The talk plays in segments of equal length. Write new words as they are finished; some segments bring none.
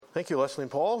Thank you, Leslie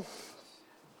and Paul.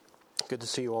 Good to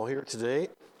see you all here today.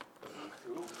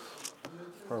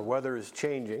 Our weather is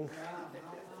changing.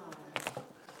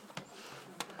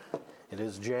 It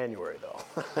is January, though.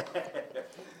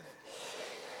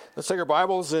 Let's take our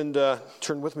Bibles and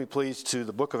turn with me, please, to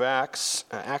the book of Acts,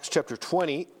 Acts chapter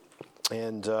 20.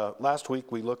 And last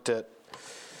week we looked at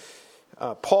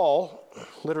Paul,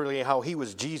 literally how he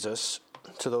was Jesus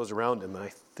to those around him. And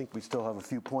I think we still have a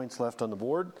few points left on the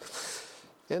board.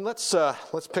 And let's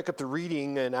pick up the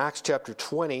reading in Acts chapter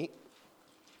 20,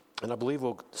 and I believe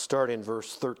we'll start in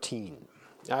verse 13.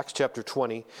 Acts chapter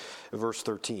 20, verse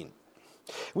 13.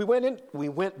 We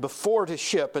went before to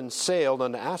ship and sailed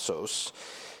unto Assos,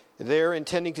 there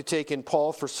intending to take in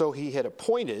Paul, for so he had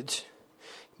appointed,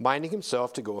 minding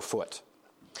himself to go afoot.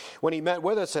 When he met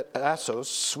with us at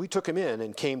Assos, we took him in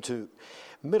and came to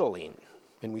Mytilene.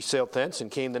 And we sailed thence and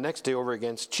came the next day over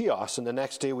against Chios, and the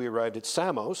next day we arrived at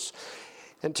Samos,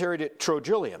 and tarried at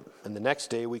Trogyllium, and the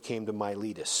next day we came to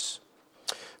Miletus.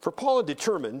 For Paul had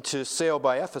determined to sail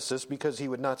by Ephesus because he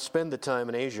would not spend the time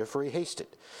in Asia, for he hasted,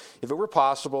 if it were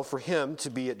possible for him to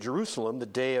be at Jerusalem the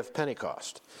day of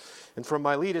Pentecost. And from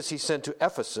Miletus he sent to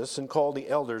Ephesus and called the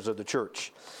elders of the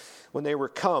church. When they were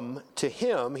come to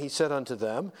him, he said unto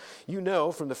them, You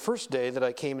know from the first day that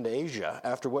I came into Asia,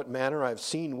 after what manner I have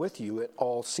seen with you at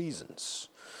all seasons,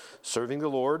 serving the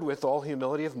Lord with all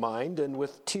humility of mind and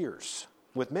with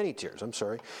many tears,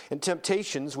 and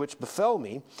temptations which befell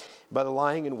me by the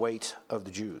lying in wait of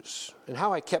the Jews, and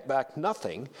how I kept back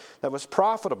nothing that was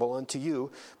profitable unto you,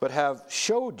 but have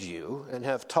showed you and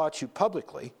have taught you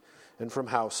publicly and from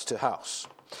house to house,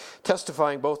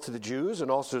 testifying both to the Jews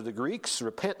and also to the Greeks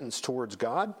repentance towards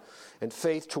God and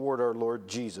faith toward our Lord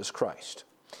Jesus Christ.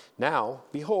 Now,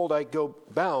 behold, I go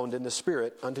bound in the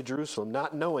Spirit unto Jerusalem,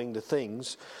 not knowing the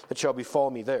things that shall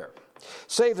befall me there,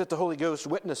 save that the Holy Ghost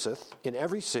witnesseth in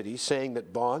every city, saying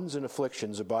that bonds and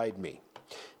afflictions abide me.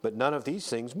 But none of these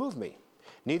things move me.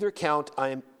 Neither count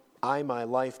I my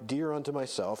life dear unto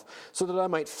myself, so that I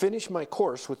might finish my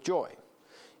course with joy,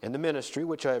 and the ministry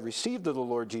which I have received of the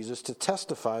Lord Jesus to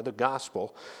testify the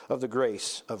gospel of the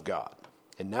grace of God.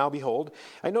 And now, behold,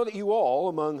 I know that you all,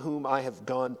 among whom I have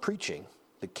gone preaching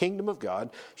the kingdom of God,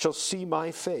 shall see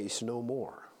my face no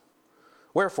more.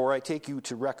 Wherefore I take you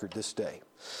to record this day,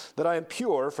 that I am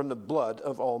pure from the blood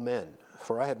of all men,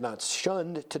 for I have not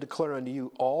shunned to declare unto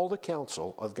you all the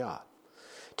counsel of God.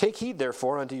 Take heed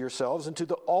therefore unto yourselves and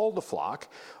to all the flock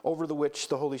over the which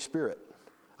the Holy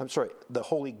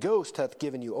Ghost hath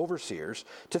given you overseers,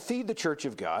 to feed the church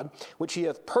of God, which he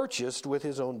hath purchased with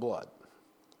his own blood.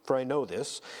 For I know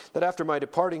this, that after my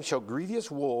departing shall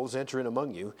grievous wolves enter in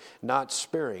among you, not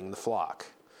sparing the flock.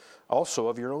 Also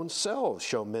of your own selves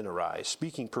shall men arise,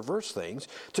 speaking perverse things,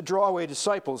 to draw away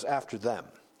disciples after them.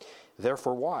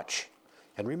 Therefore watch,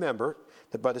 and remember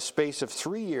that by the space of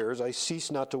 3 years I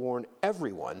cease not to warn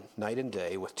everyone night and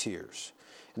day with tears.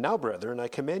 And now, brethren, I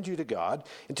commend you to God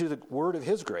and to the word of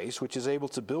his grace, which is able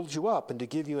to build you up and to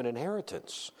give you an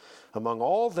inheritance among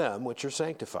all them which are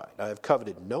sanctified. I have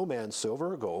coveted no man's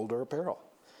silver or gold or apparel.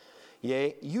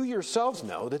 Yea, you yourselves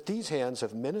know that these hands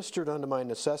have ministered unto my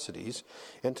necessities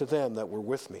and to them that were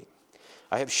with me.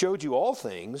 I have showed you all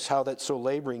things, how that so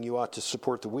laboring you ought to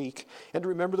support the weak, and to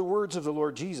remember the words of the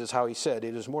Lord Jesus, how he said,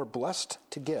 It is more blessed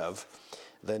to give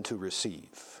than to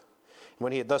receive. And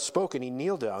when he had thus spoken, he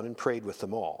kneeled down and prayed with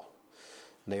them all.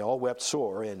 And they all wept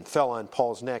sore and fell on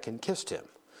Paul's neck and kissed him,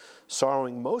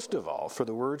 sorrowing most of all for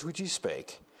the words which he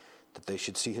spake, that they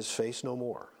should see his face no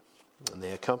more. And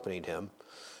they accompanied him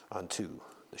unto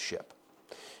the ship.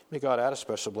 May God add a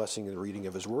special blessing in the reading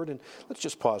of his word. And let's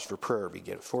just pause for prayer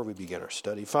before we begin our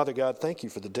study. Father God, thank you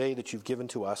for the day that you've given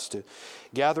to us to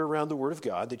gather around the word of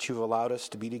God, that you've allowed us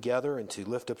to be together and to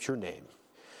lift up your name.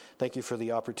 Thank you for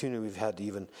the opportunity we've had to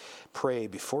even pray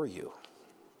before you.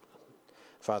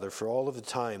 Father, for all of the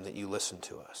time that you listen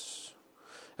to us.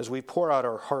 As we pour out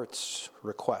our heart's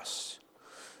requests,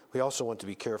 we also want to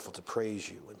be careful to praise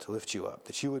you and to lift you up,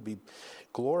 that you would be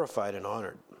glorified and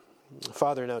honored.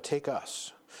 Father, now take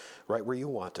us right where you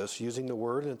want us, using the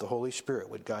word and that the Holy Spirit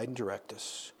would guide and direct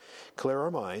us. Clear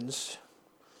our minds,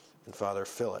 and Father,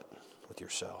 fill it with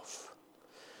yourself.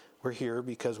 We're here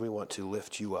because we want to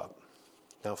lift you up.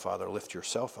 Now, Father, lift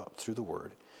yourself up through the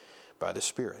word by the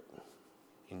Spirit.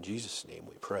 In Jesus' name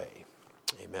we pray.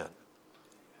 Amen.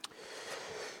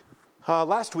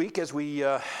 Last week, as we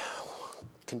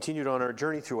continued on our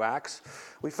journey through Acts,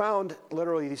 we found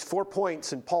literally these 4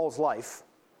 points in Paul's life,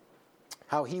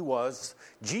 how he was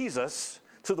Jesus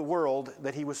to the world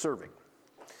that he was serving.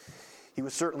 He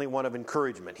was certainly one of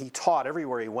encouragement. He taught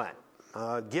everywhere he went.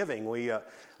 giving. We,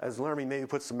 as Laramie maybe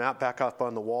puts the map back up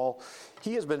on the wall,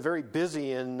 he has been very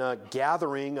busy in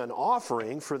gathering an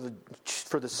offering for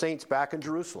the saints back in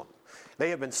Jerusalem. They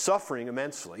have been suffering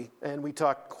immensely, and we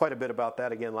talked quite a bit about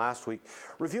that again last week,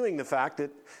 reviewing the fact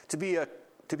that to be a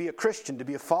Christian, to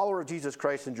be a follower of Jesus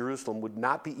Christ in Jerusalem would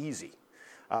not be easy.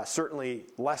 Certainly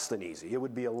less than easy. It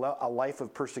would be a life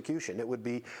of persecution. It would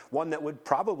be one that would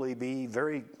probably be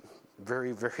very,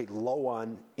 very, very low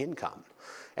on income.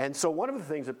 And so one of the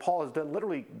things that Paul has done,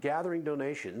 literally gathering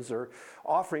donations or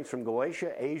offerings from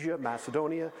Galatia, Asia,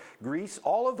 Macedonia, Greece,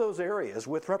 all of those areas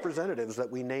with representatives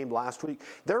that we named last week,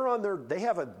 they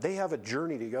have a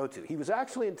journey to go to. He was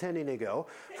actually intending to go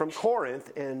from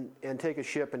Corinth and take a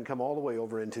ship and come all the way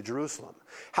over into Jerusalem.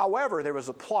 However, there was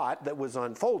a plot that was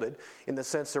unfolded in the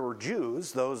sense there were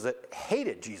Jews, those that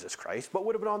hated Jesus Christ, but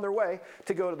would have been on their way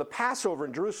to go to the Passover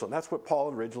in Jerusalem. That's what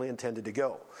Paul originally intended to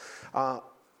go.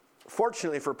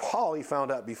 Fortunately for Paul, he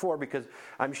found out before, because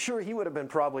I'm sure he would have been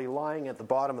probably lying at the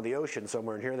bottom of the ocean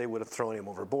somewhere in here. They would have thrown him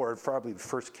overboard, probably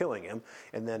first killing him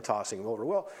and then tossing him over.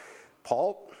 Well,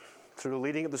 Paul, through the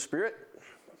leading of the Spirit,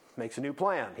 makes a new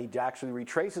plan. He actually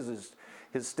retraces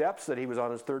his steps that he was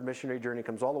on his third missionary journey,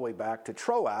 comes all the way back to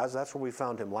Troas. That's where we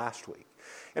found him last week.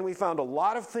 And we found a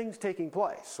lot of things taking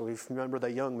place. So we remember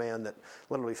the young man that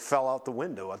literally fell out the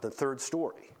window at the third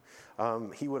story.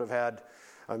 He would have had...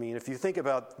 if you think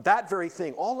about that very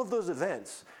thing, all of those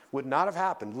events would not have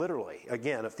happened, literally,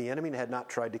 again, if the enemy had not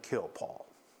tried to kill Paul.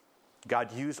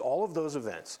 God used all of those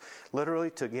events, literally,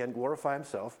 to, again, glorify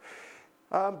himself.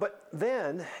 But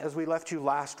then, as we left you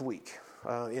last week,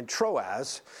 in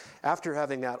Troas, after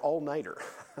having that all-nighter,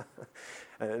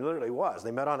 and it literally was,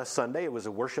 they met on a Sunday. It was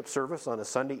a worship service on a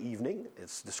Sunday evening.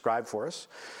 It's described for us.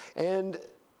 And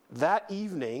that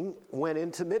evening went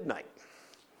into midnight.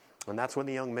 And that's when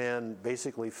the young man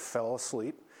basically fell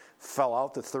asleep, fell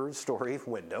out the third story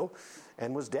window,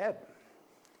 and was dead.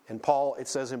 And Paul, it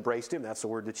says, embraced him. That's the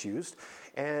word that's used.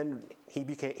 And he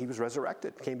was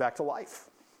resurrected, came back to life.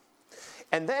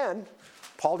 And then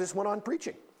Paul just went on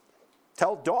preaching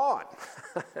till dawn.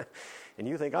 And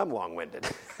you think I'm long-winded.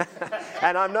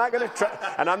 And I'm not going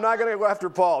to go after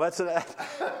Paul.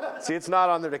 See, it's not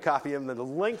on there to copy him the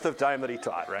length of time that he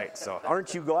taught, right? So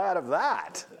aren't you glad of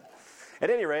that? At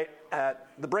any rate, at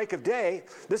the break of day,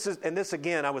 this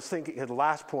again, I was thinking, the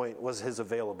last point was his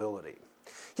availability.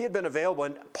 He had been available,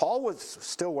 and Paul was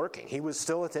still working. He was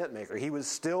still a tent maker. He was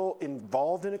still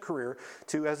involved in a career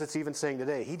to, as it's even saying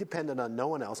today, he depended on no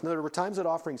one else. Now, there were times that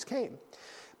offerings came,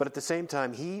 but at the same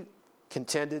time, he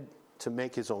contended to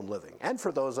make his own living, and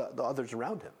for the others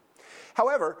around him.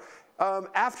 However,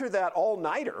 after that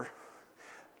all-nighter,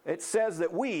 it says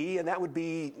that we, and that would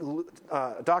be,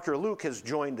 Dr. Luke has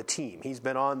joined the team. He's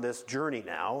been on this journey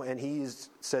now, and he's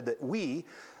said that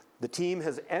the team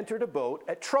has entered a boat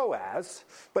at Troas,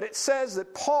 but it says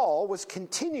that Paul was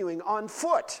continuing on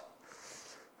foot.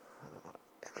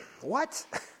 What?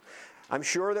 I'm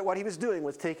sure that what he was doing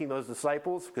was taking those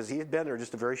disciples, because he had been there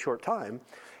just a very short time,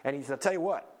 and he said, I'll tell you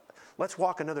what, let's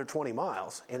walk another 20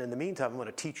 miles, and in the meantime, I'm going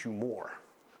to teach you more.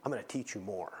 I'm going to teach you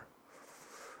more.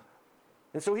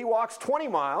 And so he walks 20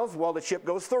 miles while the ship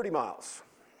goes 30 miles.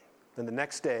 Then the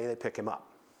next day, they pick him up.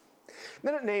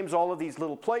 Then it names all of these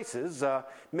little places,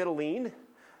 Mytilene,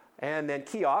 and then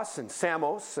Chios and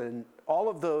Samos, and all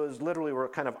of those literally were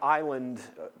kind of island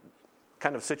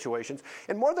kind of situations.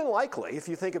 And more than likely, if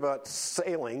you think about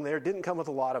sailing, there didn't come with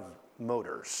a lot of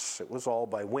motors. It was all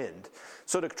by wind.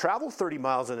 So to travel 30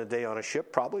 miles in a day on a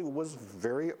ship was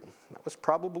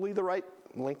probably the right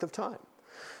length of time.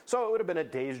 So it would have been a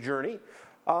day's journey.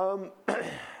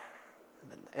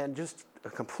 And just a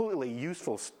completely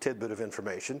useful tidbit of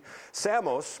information.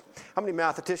 Samos, how many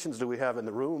mathematicians do we have in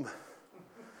the room?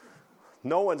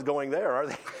 No one's going there, are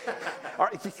they?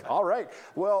 All right.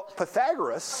 Well,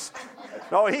 Pythagoras,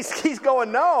 no, he's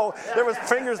going no. There was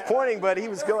fingers pointing, but he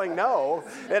was going no.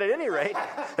 And at any rate,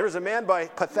 there was a man by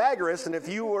Pythagoras, and if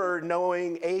you were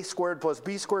knowing a squared plus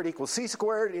b squared equals c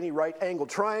squared, any right-angled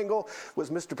triangle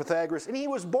was Mr. Pythagoras, and he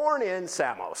was born in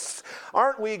Samos.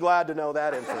 Aren't we glad to know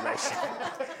that information?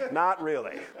 Not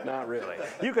really. Not really.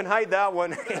 You can hide that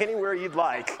one anywhere you'd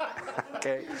like.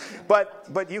 Okay,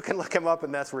 but you can look him up,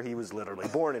 and that's where he was literally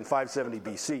born in 570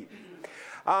 BC.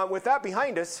 With that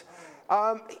behind us,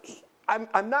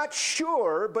 I'm not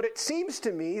sure, but it seems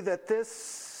to me that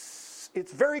it's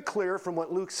very clear from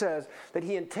what Luke says that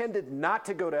he intended not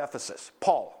to go to Ephesus,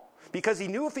 Paul, because he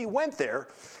knew if he went there,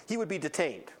 he would be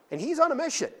detained. And he's on a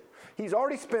mission. He's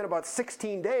already spent about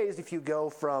 16 days if you go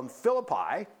from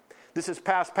Philippi This is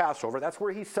past Passover. That's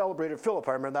where he celebrated Philippi.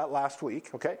 I remember that last week,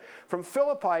 okay? From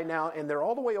Philippi now, and they're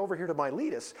all the way over here to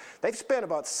Miletus. They've spent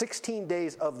about 16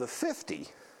 days of the 50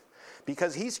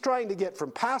 because he's trying to get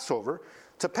from Passover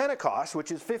to Pentecost,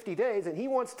 which is 50 days, and he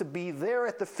wants to be there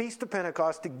at the Feast of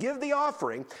Pentecost to give the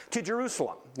offering to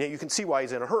Jerusalem. Now, you can see why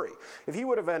he's in a hurry. If he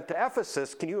would have went to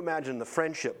Ephesus, can you imagine the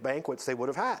friendship banquets they would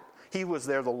have had? He was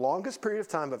there the longest period of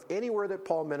time of anywhere that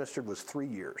Paul ministered was 3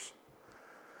 years.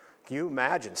 Can you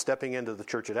imagine stepping into the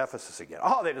church at Ephesus again?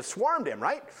 Oh, they'd have swarmed him,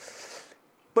 right?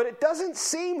 But it doesn't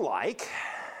seem like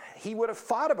he would have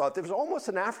thought about this. It was almost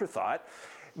an afterthought,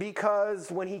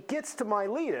 because when he gets to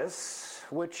Miletus,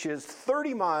 which is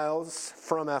 30 miles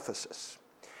from Ephesus,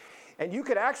 and you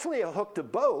could actually have hooked a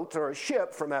boat or a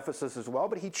ship from Ephesus as well,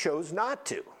 but he chose not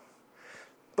to.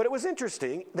 But it was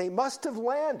interesting. They must have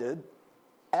landed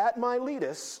at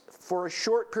Miletus for a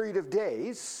short period of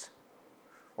days,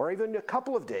 or even a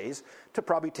couple of days, to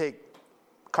probably take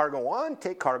cargo on,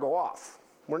 take cargo off.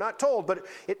 We're not told, but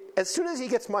as soon as he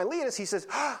gets Miletus, he says,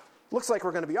 looks like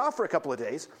we're going to be off for a couple of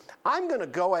days. I'm going to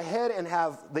go ahead and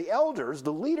have the elders,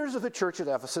 the leaders of the church at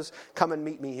Ephesus, come and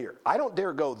meet me here. I don't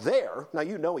dare go there. Now,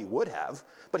 you know he would have,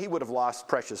 but he would have lost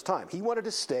precious time. He wanted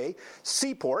to stay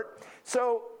seaport.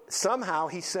 So somehow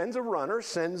he sends a runner,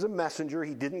 sends a messenger.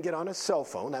 He didn't get on his cell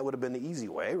phone. That would have been the easy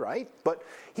way, right? But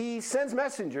he sends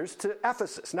messengers to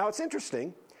Ephesus. Now, it's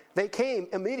interesting. They came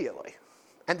immediately,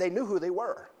 and they knew who they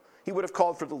were. He would have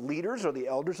called for the leaders or the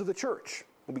elders of the church.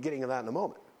 We'll be getting to that in a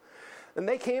moment. And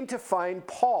they came to find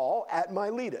Paul at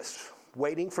Miletus,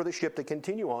 waiting for the ship to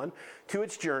continue on to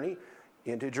its journey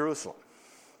into Jerusalem.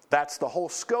 That's the whole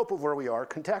scope of where we are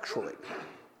contextually.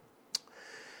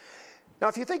 Now,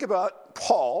 if you think about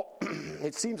Paul,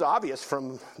 it seems obvious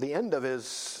from the end of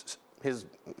his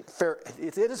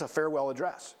it is a farewell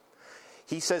address.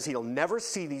 He says he'll never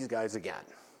see these guys again.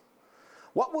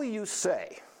 What will you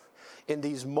say in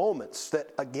these moments that,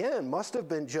 again, must have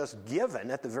been just given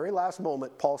at the very last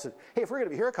moment? Paul said, hey, if we're going to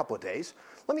be here a couple of days,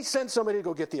 let me send somebody to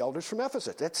go get the elders from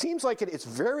Ephesus. That seems like it's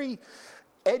very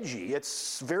edgy.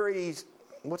 It's very,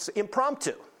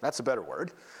 impromptu. That's a better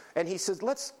word. And he says,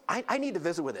 I need to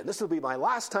visit with him. This will be my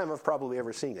last time of probably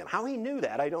ever seeing them. How he knew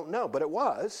that, I don't know. But it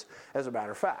was, as a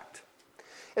matter of fact.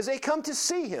 As they come to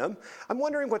see him, I'm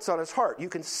wondering what's on his heart. You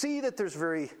can see that there's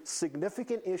very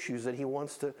significant issues that he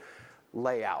wants to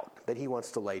lay out, that he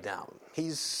wants to lay down.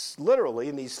 He's literally,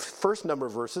 in these first number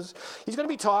of verses, he's going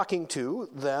to be talking to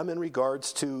them in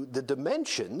regards to the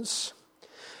dimensions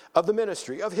of the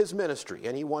ministry, of his ministry,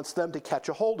 and he wants them to catch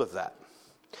a hold of that.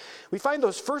 We find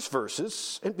those first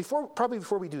verses, and before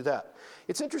we do that,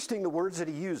 it's interesting the words that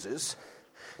he uses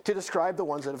to describe the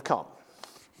ones that have come.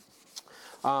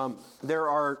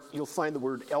 You'll find the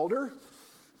word elder.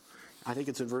 I think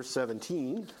it's in verse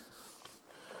 17.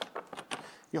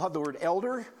 You'll have the word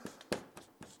elder,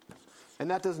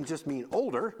 and that doesn't just mean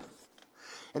older.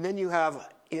 And then you have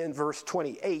in verse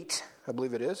 28, I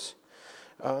believe it is,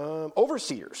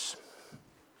 overseers.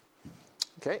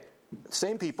 Okay,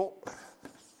 same people.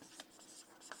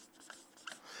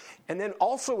 And then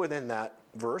also within that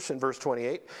verse, in verse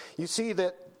 28, you see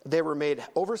that they were made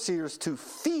overseers to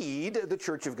feed the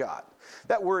church of God.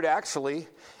 That word actually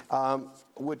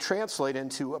would translate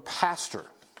into a pastor.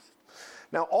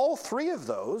 Now, all three of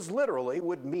those literally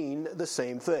would mean the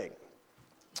same thing.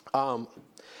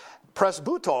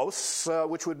 Presbytos,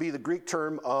 which would be the Greek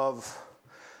term of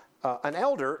an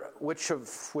elder, which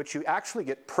you actually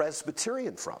get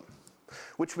Presbyterian from,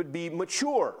 which would be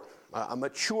mature, a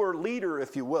mature leader,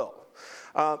 if you will.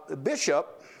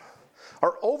 Bishop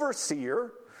or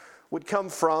overseer would come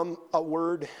from a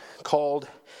word called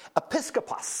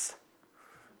episkopos.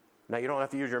 Now, you don't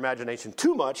have to use your imagination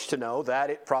too much to know that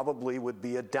it probably would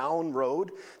be a down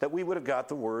road that we would have got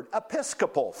the word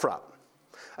episcopal from.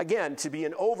 Again, to be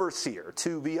an overseer,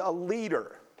 to be a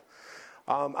leader.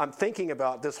 I'm thinking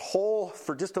about this whole,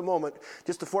 for just a moment,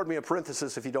 just afford me a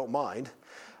parenthesis if you don't mind,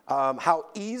 how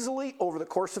easily over the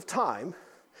course of time,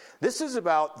 this is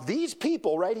about these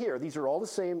people right here. These are all the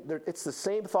same. It's the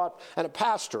same thought. And a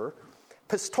pastor,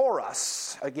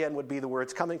 pastoros, again, would be the word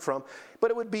it's coming from.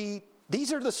 But it would be,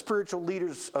 these are the spiritual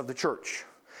leaders of the church.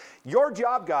 Your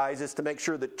job, guys, is to make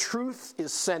sure that truth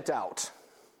is sent out.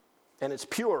 And it's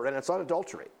pure and it's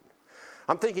unadulterated.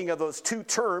 I'm thinking of those two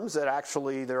terms that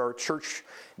actually there are church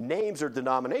names or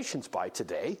denominations by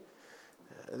today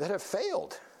that have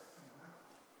failed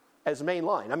as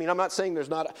mainline. I mean, I'm not saying there's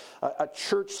not a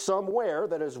church somewhere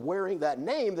that is wearing that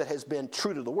name that has been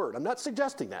true to the word. I'm not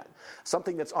suggesting that.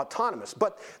 Something that's autonomous.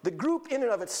 But the group in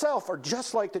and of itself are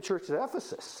just like the church at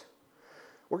Ephesus.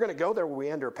 We're going to go there when we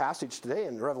end our passage today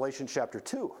in Revelation chapter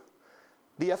 2.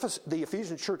 the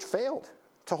Ephesian church failed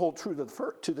to hold true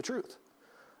to the truth.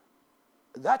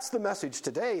 That's the message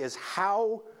today, is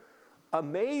how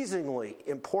amazingly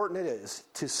important it is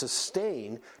to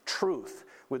sustain truth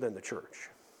within the church.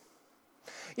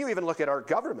 You even look at our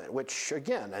government, which,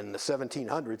 again, in the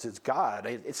 1700s is God.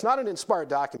 It's not an inspired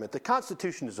document. The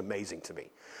Constitution is amazing to me.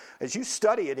 As you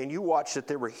study it and you watch that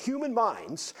there were human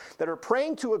minds that are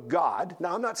praying to a God.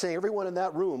 Now, I'm not saying everyone in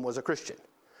that room was a Christian.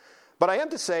 But I am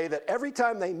to say that every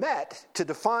time they met to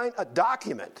define a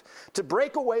document, to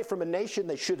break away from a nation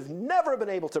they should have never been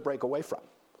able to break away from.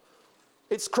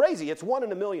 It's crazy. It's 1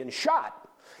 in a million shot.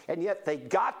 And yet they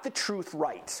got the truth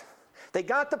right. They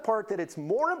got the part that it's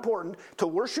more important to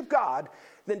worship God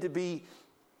than to be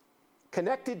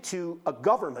connected to a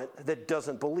government that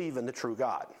doesn't believe in the true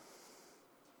God.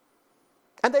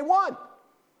 And they won.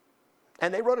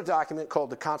 And they wrote a document called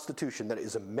the Constitution that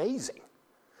is amazing.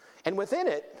 And within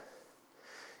it,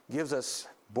 gives us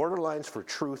borderlines for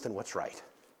truth and what's right.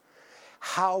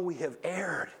 How we have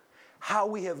erred. How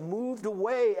we have moved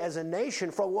away as a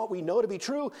nation from what we know to be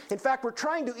true. In fact, we're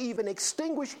trying to even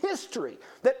extinguish history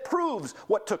that proves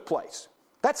what took place.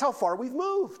 That's how far we've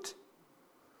moved.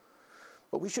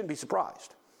 But we shouldn't be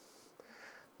surprised.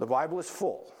 The Bible is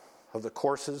full of the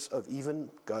courses of even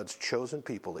God's chosen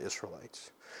people, the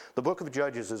Israelites. The book of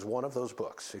Judges is one of those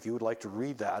books. If you would like to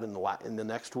read that in the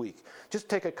next week, just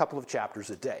take a couple of chapters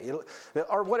a day,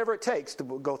 or whatever it takes to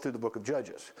go through the book of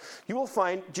Judges. You will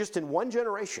find just in one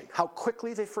generation how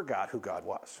quickly they forgot who God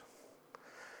was.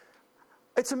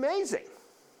 It's amazing,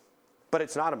 but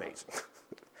it's not amazing.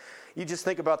 You just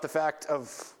think about the fact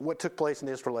of what took place in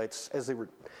the Israelites as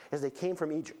they came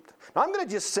from Egypt. Now, I'm going to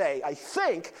just say, I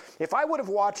think if I would have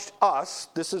watched us,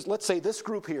 let's say this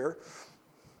group here,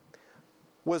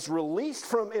 was released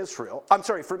from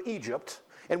Egypt,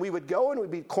 and we would go and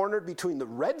we'd be cornered between the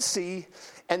Red Sea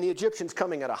and the Egyptians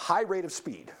coming at a high rate of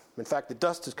speed. In fact, the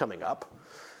dust is coming up.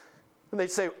 And they'd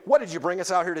say, "What, did you bring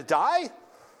us out here to die?"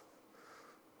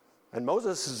 And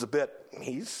Moses is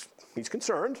he's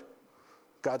concerned.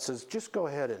 God says, "Just go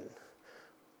ahead and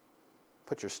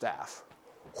put your staff."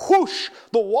 Whoosh!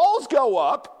 The walls go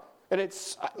up, and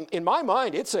it's, in my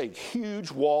mind, it's a huge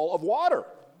wall of water.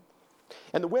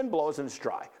 And the wind blows and it's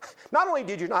dry. Not only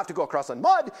did you not have to go across on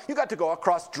mud, you got to go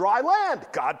across dry land.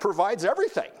 God provides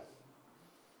everything.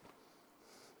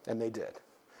 And they did.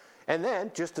 And then,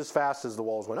 just as fast as the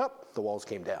walls went up, the walls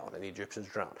came down and the Egyptians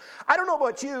drowned. I don't know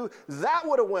about you, that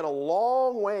would have went a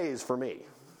long ways for me.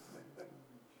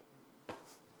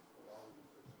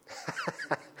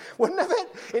 Wouldn't have it?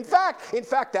 In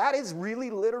fact, that is really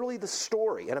literally the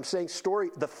story. And I'm saying story,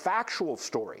 the factual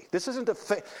story. This isn't a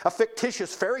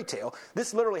fictitious fairy tale.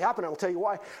 This literally happened. I'll tell you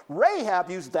why. Rahab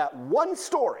used that one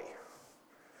story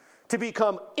to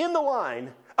become in the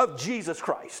line of Jesus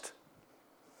Christ.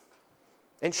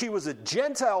 And she was a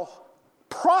Gentile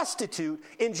prostitute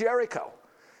in Jericho.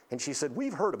 And she said,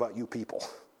 "We've heard about you people,"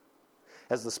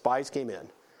 as the spies came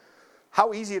in.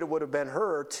 How easy it would have been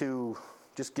her to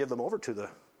just give them over to the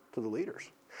leaders.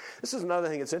 This is another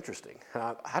thing that's interesting.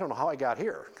 I don't know how I got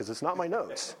here, because it's not my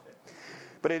notes.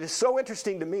 But it is so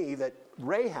interesting to me that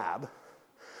Rahab,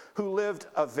 who lived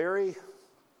a very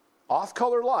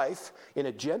off-color life in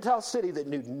a Gentile city that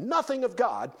knew nothing of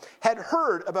God, had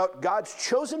heard about God's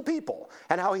chosen people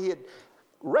and how he had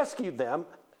rescued them,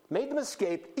 made them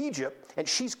escape Egypt, and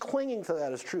she's clinging to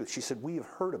that as truth. She said, "We have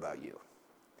heard about you."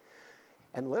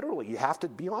 And literally, you have to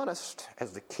be honest,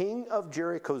 as the king of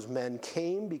Jericho's men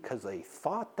came because they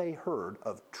thought they heard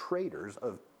of traitors,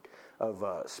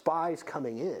 of spies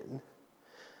coming in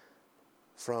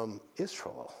from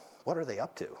Israel. What are they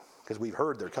up to? Because we've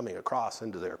heard they're coming across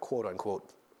into their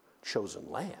quote-unquote chosen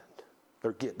land.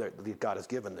 God has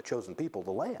given the chosen people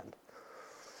the land.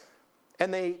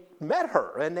 And they met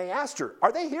her and they asked her,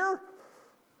 "Are they here?"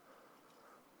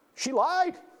 She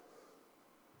lied,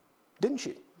 didn't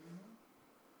she?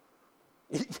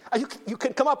 You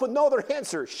can come up with no other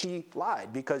answer. She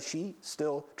lied because she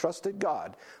still trusted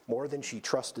God more than she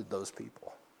trusted those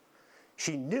people.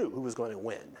 She knew who was going to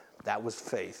win. That was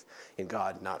faith in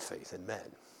God, not faith in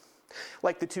men.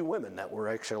 Like the two women that were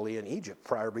actually in Egypt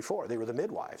before. They were the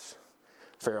midwives.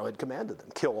 Pharaoh had commanded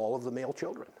them, kill all of the male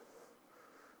children.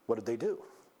 What did they do?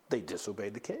 They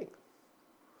disobeyed the king.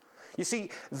 You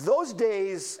see, those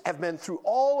days have been through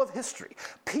all of history.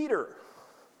 Peter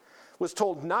was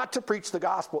told not to preach the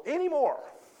gospel anymore.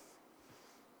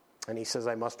 And he says,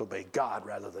 "I must obey God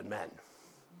rather than men."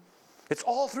 It's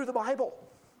all through the Bible.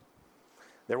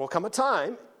 There will come a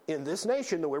time in this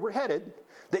nation, the way we're headed,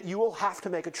 that you will have to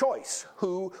make a choice.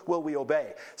 Who will we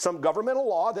obey? Some governmental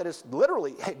law that is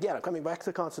literally, again, coming back to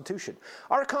the Constitution.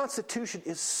 Our Constitution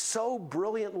is so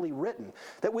brilliantly written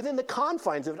that within the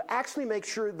confines of it actually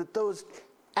makes sure that those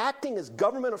acting as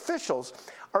government officials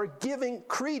are giving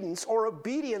credence or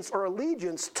obedience or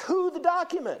allegiance to the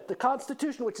document, the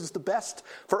Constitution, which is the best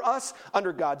for us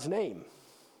under God's name.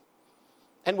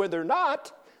 And when they're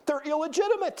not, they're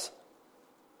illegitimate.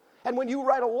 And when you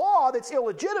write a law that's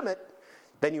illegitimate,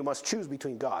 then you must choose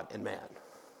between God and man.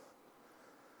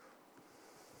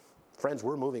 Friends,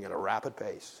 we're moving at a rapid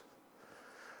pace.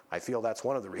 I feel that's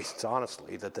one of the reasons,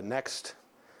 honestly, that the next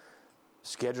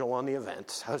schedule on the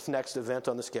event, this next event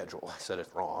on the schedule, I said it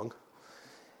wrong,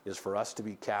 is for us to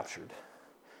be captured,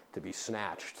 to be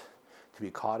snatched, to be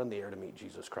caught in the air to meet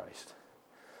Jesus Christ.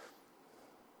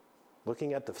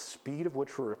 Looking at the speed of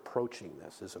which we're approaching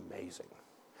this is amazing.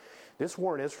 This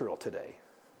war in Israel today,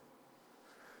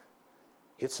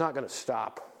 it's not going to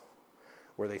stop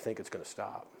where they think it's going to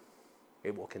stop.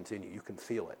 It will continue. You can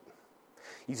feel it.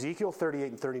 Ezekiel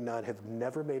 38 and 39 have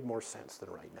never made more sense than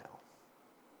right now.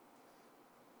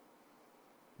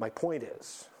 My point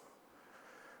is,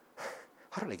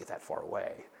 how did I get that far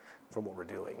away from what we're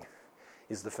doing?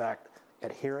 Is the fact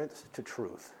adherence to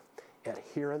truth,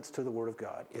 adherence to the Word of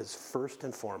God is first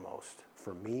and foremost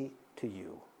for me to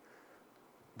you.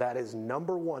 That is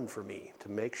number one for me, to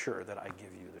make sure that I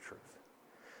give you the truth.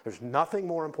 There's nothing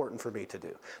more important for me to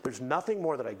do. There's nothing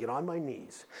more that I get on my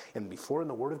knees and before in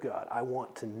the Word of God, I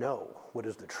want to know what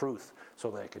is the truth so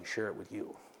that I can share it with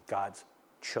you, God's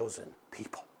chosen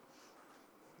people.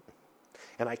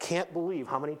 And I can't believe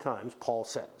how many times Paul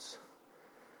says,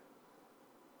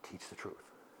 teach the truth.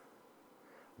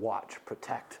 Watch,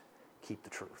 protect, keep the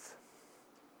truth.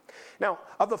 Now,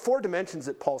 of the four dimensions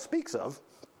that Paul speaks of,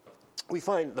 we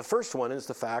find the first one is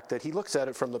the fact that he looks at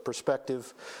it from the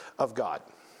perspective of God.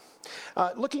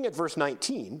 Looking at verse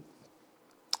 19,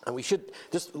 and we should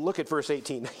just look at verse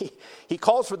 18. He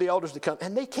calls for the elders to come,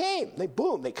 and they came. They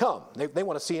come. They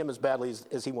want to see him as badly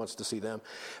as he wants to see them.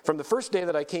 From the first day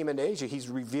that I came into Asia, he's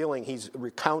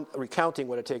recounting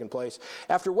what had taken place.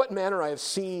 After what manner I have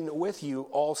seen with you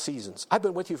all seasons. I've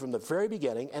been with you from the very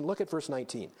beginning, and look at verse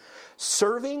 19.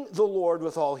 Serving the Lord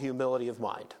with all humility of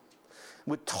mind.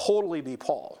 Would totally be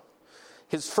Paul.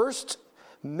 His first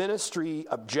ministry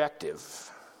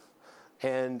objective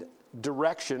and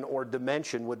direction or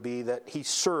dimension would be that he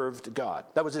served God.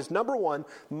 That was his number one,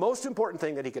 most important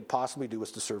thing that he could possibly do,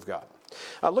 was to serve God.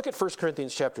 Look at 1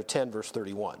 Corinthians chapter 10, verse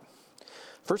 31.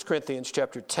 1 Corinthians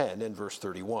chapter 10 and verse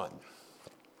 31.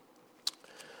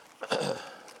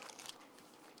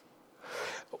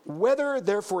 Whether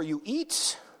therefore you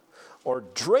eat or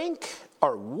drink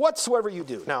or whatsoever you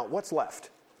do. Now, what's left?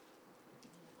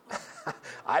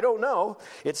 I don't know.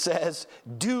 It says,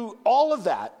 do all of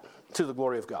that to the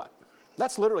glory of God.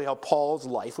 That's literally how Paul's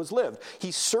life was lived.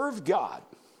 He served God.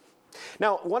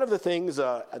 Now, one of the things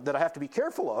that I have to be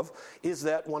careful of is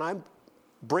that when I'm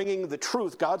bringing the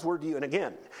truth, God's word to you, and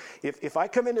again, if I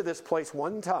come into this place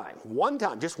one time,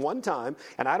 just one time,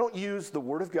 and I don't use the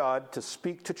word of God to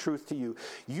speak to truth to you,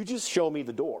 you just show me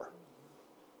the door.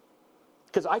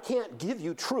 Because I can't give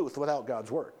you truth without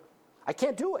God's word. I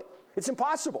can't do it. It's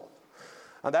impossible.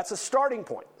 And that's a starting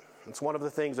point. It's one of the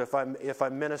things, if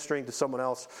I'm ministering to someone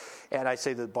else and I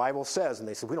say the Bible says, and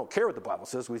they say, we don't care what the Bible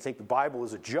says, we think the Bible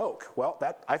is a joke. Well,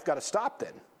 I've got to stop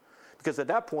then. Because at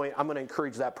that point, I'm going to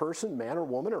encourage that person, man or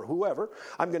woman or whoever,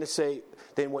 I'm going to say,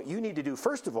 then what you need to do,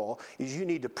 first of all, is you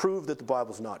need to prove that the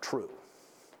Bible's not true.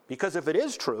 Because if it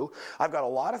is true, I've got a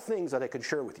lot of things that I can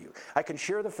share with you. I can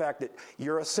share the fact that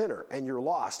you're a sinner and you're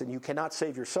lost and you cannot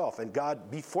save yourself. And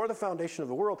God, before the foundation of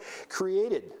the world,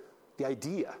 created the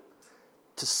idea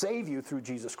to save you through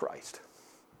Jesus Christ,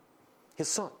 his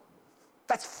son.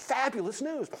 That's fabulous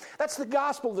news. That's the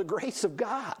gospel of the grace of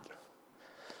God.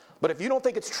 But if you don't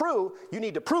think it's true, you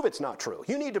need to prove it's not true.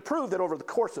 You need to prove that over the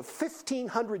course of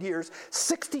 1,500 years,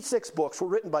 66 books were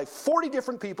written by 40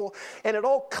 different people, and it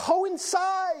all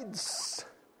coincides.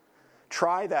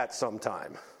 Try that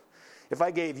sometime. If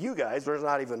I gave you guys, there's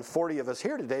not even 40 of us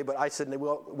here today, but I said,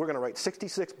 well, we're going to write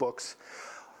 66 books.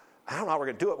 I don't know how we're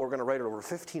going to do it. We're going to write it over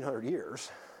 1,500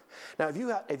 years. Now,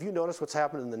 if you notice what's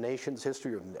happened in the nation's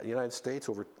history of the United States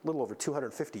over a little over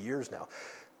 250 years now,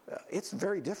 it's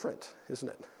very different, isn't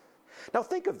it? Now,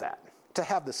 think of that. To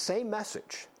have the same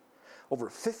message over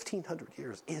 1,500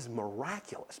 years is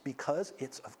miraculous because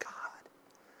it's of God.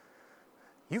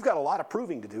 You've got a lot of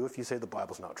proving to do if you say the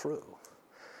Bible's not true.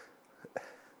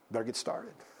 Better get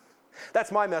started.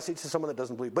 That's my message to someone that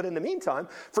doesn't believe. But in the meantime,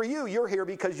 for you, you're here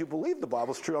because you believe the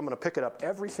Bible's true. I'm going to pick it up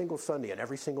every single Sunday and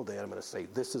every single day, and I'm going to say,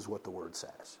 this is what the Word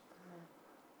says.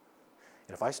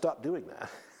 And if I stop doing that,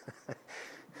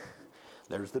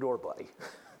 there's the door, buddy.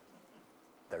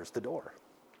 There's the door.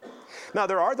 Now,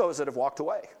 there are those that have walked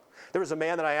away. There was a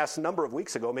man that I asked a number of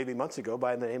weeks ago, maybe months ago,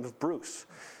 by the name of Bruce.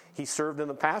 He served in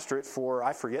the pastorate for,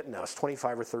 I forget now, it's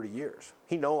 25 or 30 years.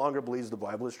 He no longer believes the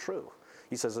Bible is true.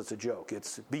 He says it's a joke.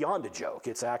 It's beyond a joke.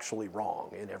 It's actually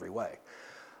wrong in every way.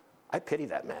 I pity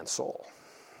that man's soul.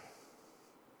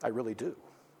 I really do.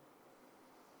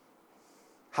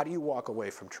 How do you walk away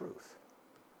from truth?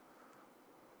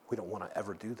 We don't want to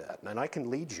ever do that. And I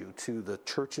can lead you to the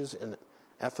churches in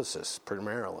Ephesus,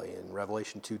 primarily, in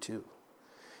Revelation 2:2.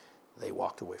 They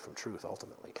walked away from truth,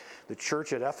 ultimately. The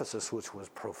church at Ephesus, which was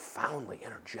profoundly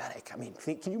energetic. I mean,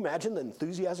 can you imagine the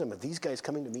enthusiasm of these guys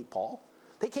coming to meet Paul?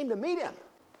 They came to meet him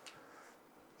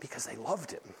because they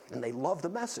loved him, and they loved the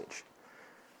message.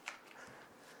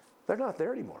 They're not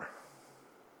there anymore.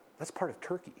 That's part of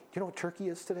Turkey. Do you know what Turkey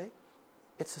is today?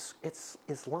 It's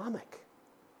Islamic.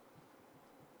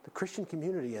 The Christian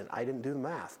community, and I didn't do the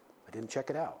math. I didn't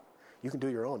check it out. You can do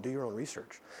your own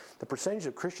research. The percentage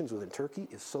of Christians within Turkey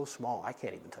is so small, I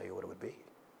can't even tell you what it would be.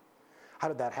 How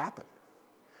did that happen?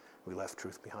 We left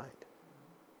truth behind.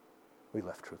 We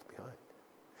left truth behind.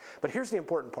 But here's the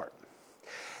important part.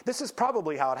 This is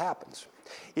probably how it happens.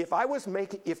 If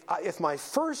my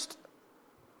first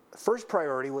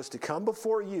priority was to come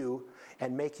before you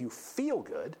and make you feel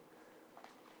good,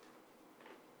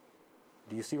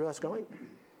 do you see where that's going?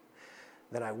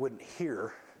 Then I wouldn't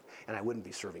hear and I wouldn't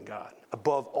be serving God.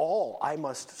 Above all, I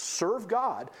must serve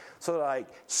God so that I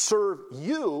serve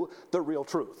you the real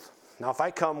truth. Now, if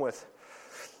I come with,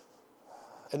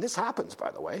 and this happens,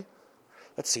 by the way.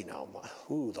 Let's see now.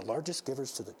 The largest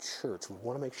givers to the church. We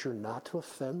want to make sure not to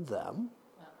offend them.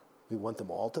 We want them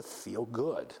all to feel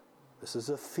good. This is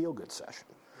a feel-good session.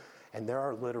 And there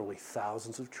are literally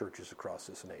thousands of churches across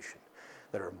this nation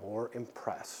that are more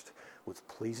impressed with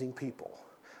pleasing people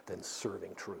than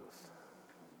serving truth.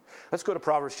 Let's go to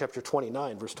Proverbs chapter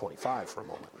 29, verse 25 for a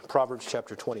moment. Proverbs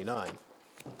chapter 29.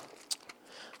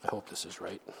 I hope this is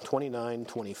right.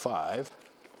 29:25.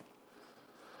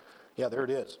 Yeah, there it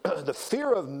is. The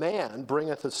fear of man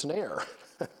bringeth a snare,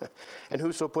 and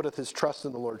whoso putteth his trust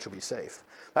in the Lord shall be safe.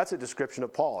 That's a description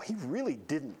of Paul. He really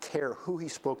didn't care who he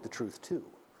spoke the truth to,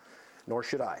 nor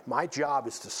should I. My job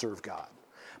is to serve God.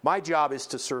 My job is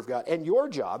to serve God. And your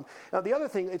job, now the other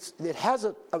thing, it has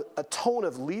a tone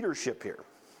of leadership here.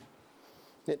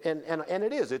 And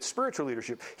it's spiritual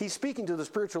leadership. He's speaking to the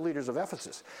spiritual leaders of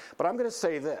Ephesus. But I'm going to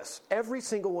say this. Every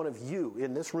single one of you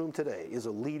in this room today is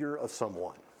a leader of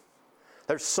someone.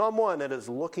 There's someone that is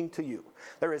looking to you.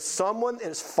 There is someone that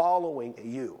is following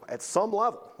you at some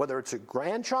level, whether it's a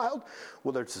grandchild,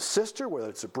 whether it's a sister, whether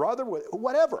it's a brother,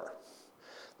 whatever.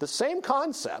 The same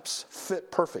concepts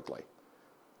fit perfectly.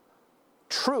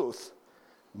 Truth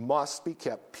must be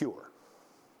kept pure.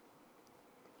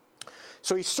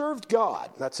 So he served God.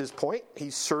 That's his point.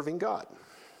 He's serving God.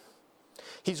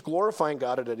 He's glorifying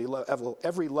God at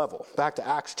every level. Back to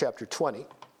Acts chapter 20.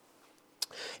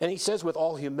 And he says with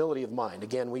all humility of mind.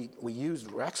 Again,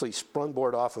 we're actually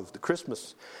sprungboard off of the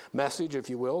Christmas message, if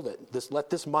you will, that let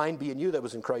this mind be in you that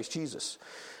was in Christ Jesus.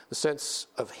 The sense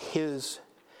of his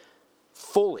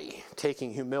fully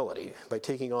taking humility by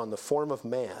taking on the form of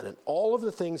man and all of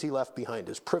the things he left behind,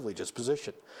 his privilege, his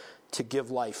position, to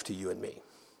give life to you and me.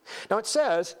 Now it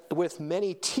says, with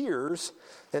many tears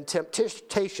and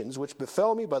temptations which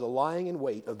befell me by the lying in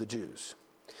wait of the Jews.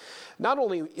 Not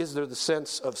only is there the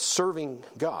sense of serving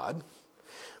God,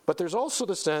 but there's also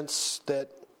the sense that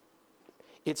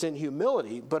it's in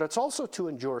humility, but it's also to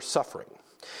endure suffering.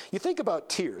 You think about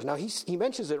tears. Now he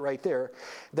mentions it right there,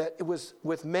 that it was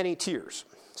with many tears.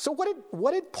 So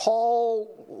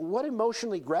what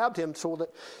emotionally grabbed him so that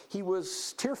he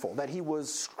was tearful, that he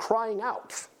was crying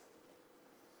out?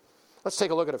 Let's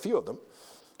take a look at a few of them.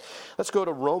 Let's go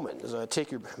to Romans.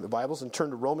 Take your Bibles and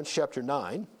turn to Romans chapter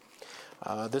 9.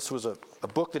 This was a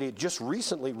book that he had just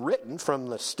recently written from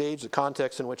the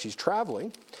context in which he's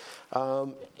traveling.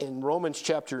 In Romans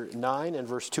chapter 9 and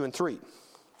verse 2 and 3.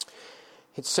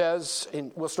 It says,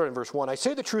 we'll start in verse 1, I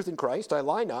say the truth in Christ, I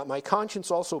lie not, my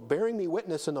conscience also bearing me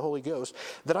witness in the Holy Ghost,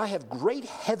 that I have great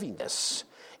heaviness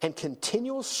and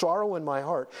continual sorrow in my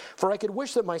heart, for I could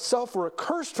wish that myself were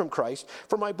accursed from Christ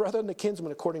for my brethren, the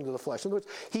kinsmen according to the flesh. In other words,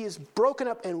 he is broken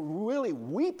up and really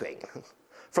weeping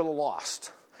for the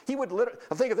lost. He would literally,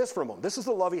 think of this for a moment. This is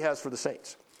the love he has for the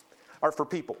saints, or for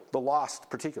people, the lost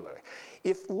particularly.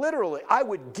 If literally, I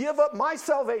would give up my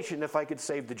salvation if I could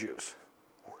save the Jews.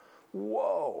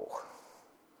 Whoa.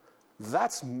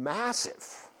 That's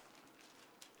massive.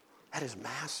 That is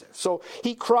massive. So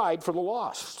he cried for the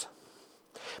lost.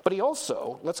 But he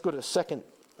also, let's go to 2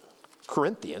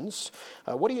 Corinthians.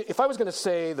 If I was going to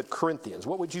say the Corinthians,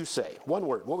 what would you say? One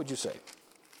word, what would you say?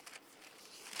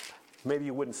 Maybe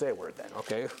you wouldn't say a word then,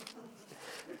 okay?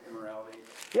 Immorality.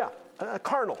 Yeah,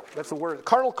 carnal. That's the word.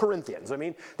 Carnal Corinthians. I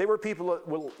mean, they were people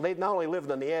that they not only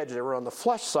lived on the edge, they were on the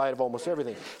flesh side of almost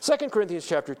everything. 2 Corinthians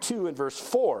chapter 2 and verse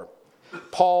 4.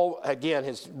 Paul, again,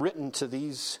 has written to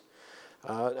these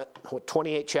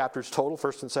 28 chapters total,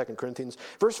 1st and 2nd Corinthians.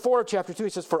 Verse 4 of chapter 2, he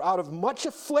says, "For out of much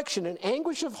affliction and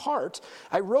anguish of heart,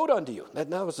 I wrote unto you." That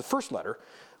was the first letter.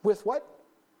 With what?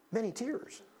 Many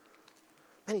tears.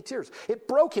 Many tears. It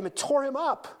broke him. It tore him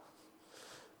up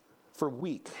for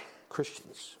weak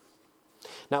Christians.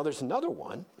 Now, there's another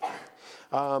one.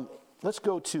 Let's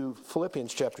go to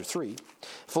Philippians chapter 3.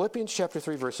 Philippians chapter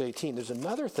 3, verse 18. There's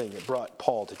another thing that brought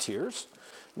Paul to tears.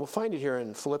 We'll find it here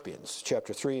in Philippians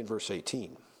chapter 3 and verse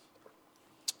 18.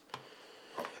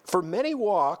 "For many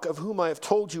walk, of whom I have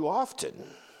told you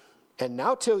often, and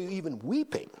now tell you even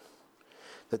weeping,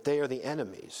 that they are the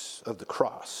enemies of the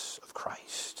cross of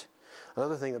Christ."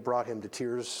 Another thing that brought him to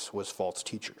tears was false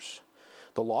teachers.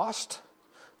 The lost,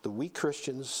 the weak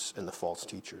Christians, and the false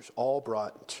teachers all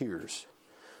brought tears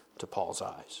to Paul's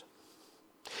eyes.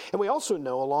 And we also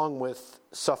know, along with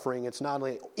suffering, it's not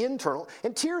only internal,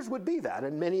 and tears would be that,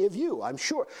 and many of you, I'm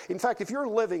sure. In fact, if you're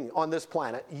living on this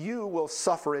planet, you will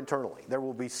suffer internally. There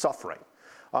will be suffering.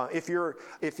 If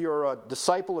you're a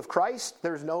disciple of Christ,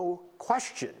 there's no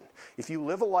question. If you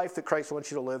live a life that Christ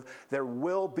wants you to live, there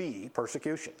will be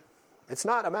persecution. It's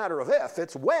not a matter of if,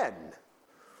 it's when.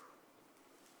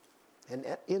 And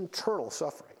internal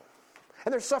suffering.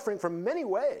 And there's suffering from many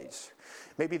ways.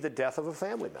 Maybe the death of a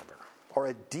family member, or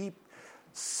a deep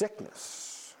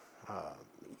sickness.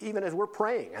 Even as we're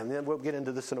praying, and then we'll get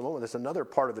into this in a moment, there's another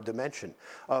part of a dimension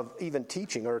of even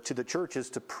teaching, or to the church, is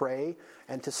to pray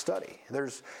and to study.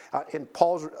 There's, in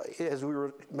Paul's, as we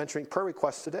were mentioning prayer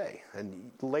requests today,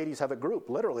 and ladies have a group,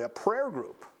 literally a prayer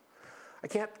group. I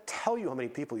can't tell you how many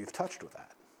people you've touched with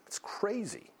that. It's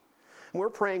crazy. And we're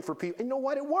praying for people, and you know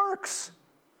what? It works.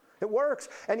 It works.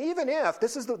 And even if,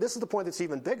 this is the point that's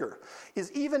even bigger,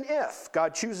 is even if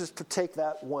God chooses to take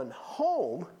that one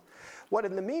home, what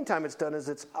in the meantime it's done is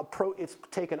it's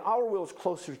taken our wills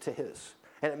closer to His,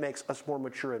 and it makes us more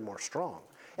mature and more strong.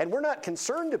 And we're not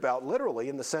concerned about, literally,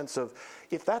 in the sense of,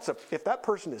 if that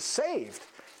person is saved,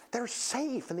 they're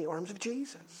safe in the arms of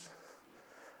Jesus.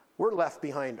 We're left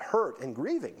behind hurt and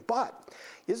grieving. But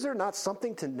is there not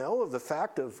something to know of the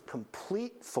fact of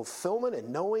complete fulfillment and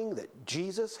knowing that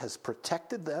Jesus has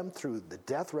protected them through the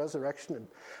death, resurrection, and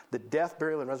the death,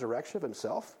 burial, and resurrection of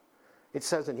Himself? It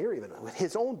says in here even, with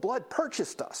His own blood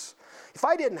purchased us. If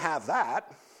I didn't have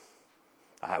that,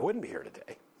 I wouldn't be here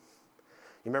today.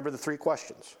 You remember the 3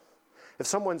 questions? If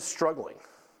someone's struggling,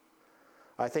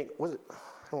 I think, was it...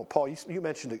 Oh, Paul, you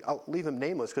mentioned it. I'll leave him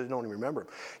nameless because I don't even remember him.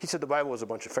 He said the Bible was a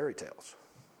bunch of fairy tales.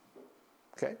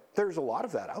 Okay? There's a lot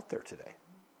of that out there today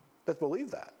that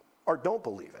believe that or don't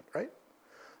believe it, right?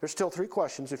 There's still 3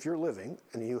 questions. If you're living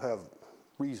and you have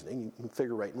reasoning, you can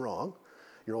figure right and wrong,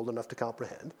 you're old enough to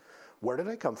comprehend. Where did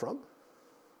I come from?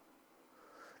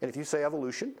 And if you say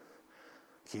evolution,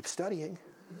 keep studying.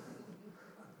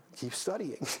 Keep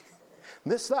studying.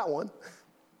 Miss that one.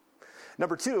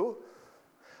 Number 2,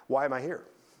 why am I here?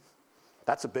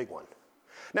 That's a big one.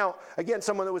 Now, again,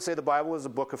 someone that would say the Bible is a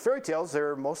book of fairy tales,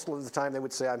 most of the time they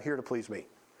would say, I'm here to please me.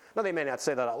 Now, they may not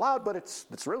say that out loud, but it's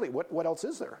really, what else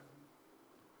is there?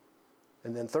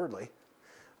 And then thirdly,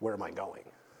 where am I going?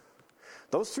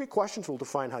 Those 3 questions will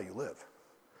define how you live.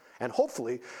 And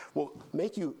hopefully will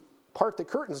make you part the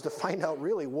curtains to find out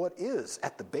really what is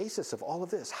at the basis of all of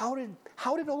this. How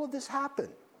did all of this happen?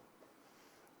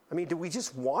 I mean, did we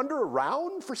just wander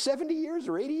around for 70 years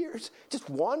or 80 years? Just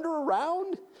wander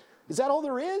around? Is that all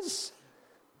there is?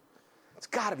 It's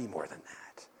got to be more than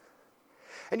that.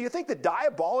 And you think the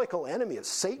diabolical enemy of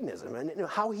Satanism and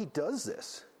how he does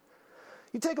this.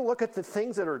 You take a look at the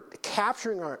things that are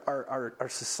capturing our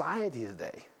society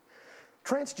today.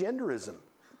 Transgenderism.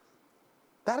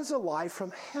 That is a lie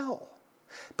from hell.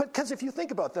 But because if you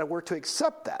think about that, we're to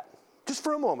accept that. Just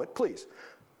for a moment, please.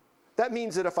 That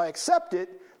means that if I accept it,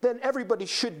 then everybody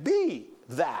should be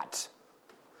that.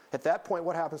 At that point,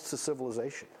 what happens to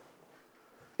civilization?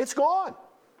 It's gone.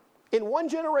 In one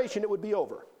generation, it would be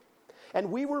over.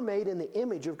 And we were made in the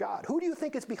image of God. Who do you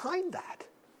think is behind that?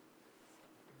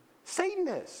 Satan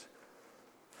is.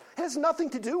 It has nothing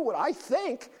to do with what I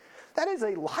think. That is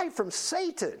a lie from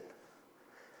Satan.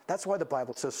 That's why the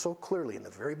Bible says so clearly in the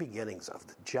very beginnings of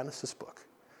the Genesis book,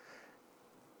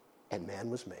 and man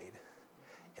was made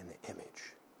in the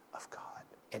image of God.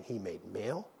 And He made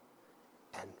male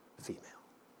and female.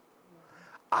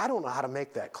 I don't know how to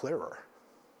make that clearer.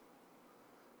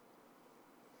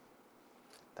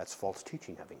 That's false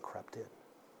teaching having crept in.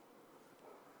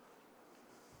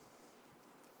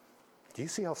 Do you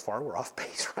see how far we're off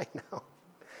base right now?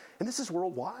 And this is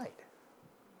worldwide.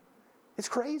 It's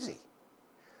crazy.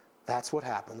 That's what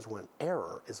happens when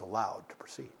error is allowed to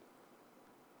proceed.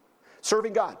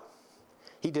 Serving God.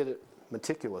 He did it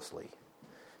meticulously.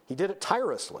 He did it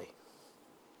tirelessly.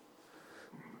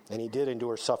 And he did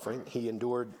endure suffering. He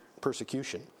endured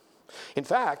persecution. In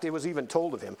fact, it was even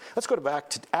told of him. Let's go back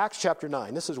to Acts chapter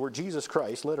 9. This is where Jesus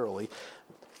Christ literally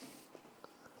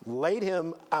laid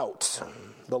him out.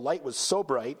 The light was so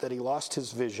bright that he lost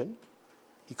his vision.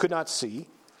 He could not see.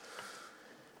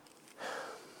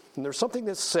 And there's something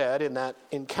that's said in that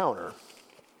encounter.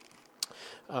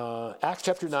 Acts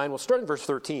chapter 9, we'll start in verse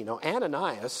 13. Now,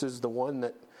 Ananias is the one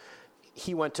that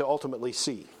he went to ultimately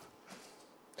see.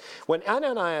 When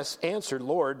Ananias answered,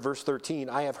 Lord, verse 13,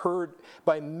 I have heard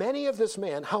by many of this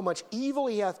man how much evil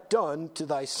he hath done to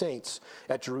thy saints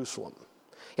at Jerusalem.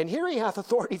 And here he hath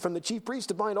authority from the chief priest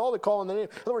to bind all that call on the name.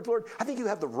 In other words, Lord, I think you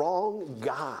have the wrong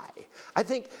guy. I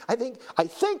think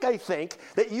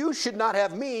that you should not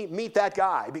have me meet that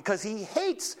guy because he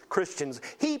hates Christians.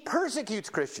 He persecutes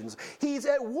Christians. He's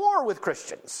at war with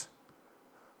Christians.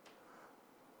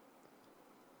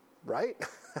 Right?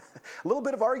 A little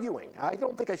bit of arguing. I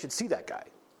don't think I should see that guy.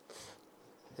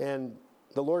 And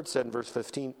the Lord said in verse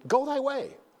 15, go thy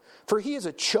way. For he is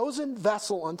a chosen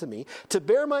vessel unto me to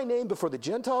bear my name before the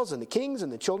Gentiles and the kings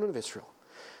and the children of Israel.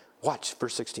 Watch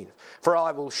verse 16. For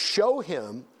I will show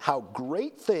him how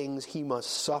great things he must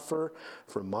suffer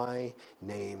for my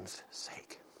name's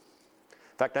sake.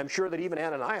 In fact, I'm sure that even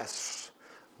Ananias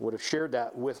would have shared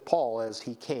that with Paul as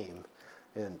he came.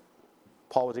 And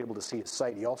Paul was able to see his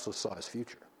sight. He also saw his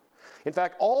future. In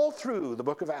fact, all through the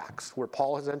book of Acts, where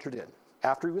Paul has entered in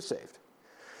after he was saved,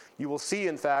 you will see,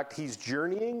 in fact, he's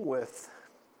journeying with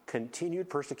continued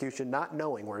persecution, not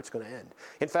knowing where it's going to end.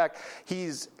 In fact,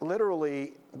 he's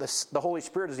literally, the Holy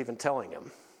Spirit is even telling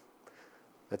him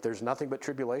that there's nothing but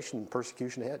tribulation and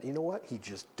persecution ahead. You know what? He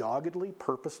just doggedly,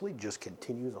 purposely just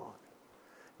continues on.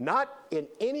 Not in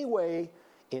any way,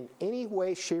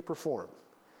 shape, or form,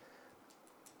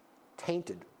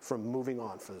 tainted from moving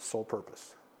on for the sole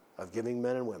purpose of giving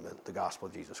men and women the gospel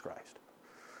of Jesus Christ.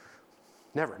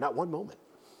 Never, not one moment.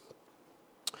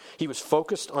 He was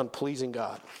focused on pleasing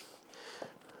God.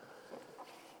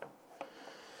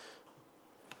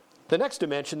 The next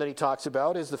dimension that he talks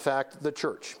about is the fact of the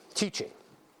church, teaching.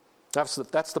 That's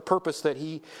the purpose that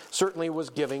he certainly was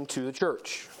giving to the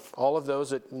church. All of those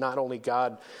that not only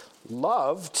God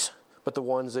loved, but the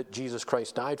ones that Jesus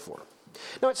Christ died for.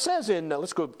 Now it says in,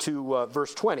 let's go to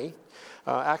verse 20,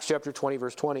 Acts chapter 20,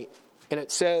 verse 20, and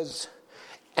it says,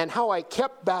 and how I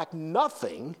kept back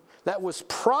nothing that was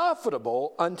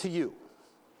profitable unto you,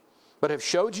 but have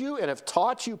showed you and have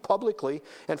taught you publicly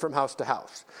and from house to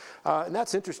house. And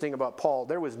that's interesting about Paul.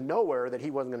 There was nowhere that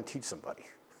he wasn't going to teach somebody.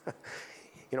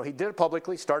 You know, he did it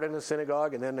publicly, started in a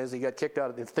synagogue, and then as he got kicked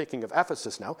out, thinking of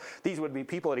Ephesus now, these would be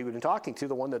people that he would been talking to,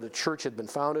 the one that the church had been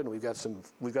founded, and we've got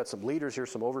some leaders here,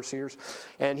 some overseers,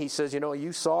 and he says, you know,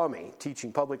 you saw me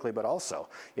teaching publicly, but also,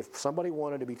 if somebody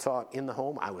wanted to be taught in the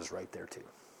home, I was right there too.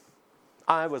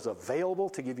 I was available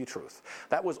to give you truth.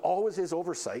 That was always his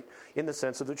oversight in the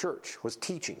sense of the church, was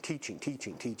teaching.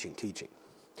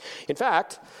 In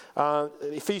fact,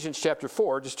 Ephesians chapter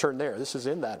 4, just turn there. This is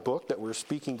in that book that we're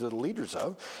speaking to the leaders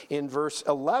of. In verse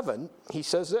 11, he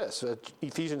says this,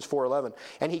 Ephesians 4:11,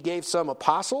 and he gave some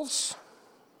apostles,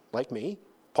 like me,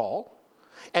 Paul,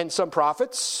 and some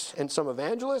prophets, and some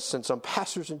evangelists, and some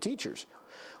pastors and teachers.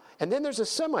 And then there's a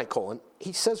semicolon.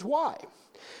 He says why?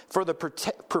 For the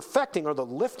perfecting or the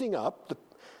lifting up,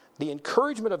 the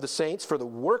encouragement of the saints, for the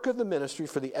work of the ministry,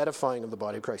 for the edifying of the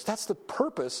body of Christ. That's the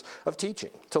purpose of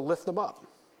teaching, to lift them up,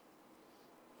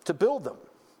 to build them,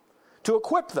 to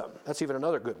equip them. That's even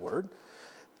another good word.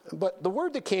 But the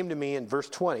word that came to me in verse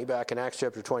 20, back in Acts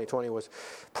chapter 20, was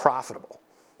profitable.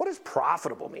 What does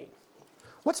profitable mean?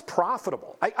 What's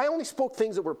profitable? I only spoke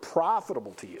things that were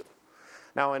profitable to you.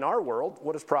 Now, in our world,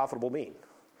 what does profitable mean?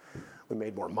 We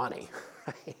made more money,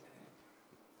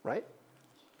 right?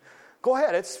 Go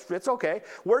ahead, it's okay.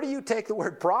 Where do you take the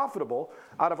word profitable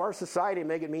out of our society and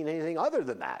make it mean anything other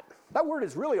than that? That word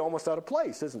is really almost out of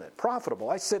place, isn't it? Profitable.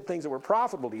 I said things that were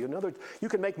profitable to you. In other words, you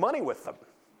can make money with them.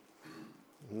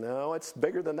 No, it's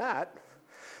bigger than that.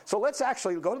 So let's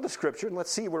actually go to the scripture and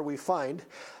let's see where we find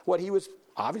what he was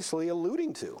obviously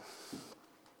alluding to.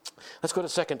 Let's go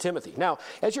to 2 Timothy. Now,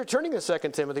 as you're turning to 2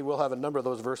 Timothy, we'll have a number of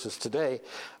those verses today.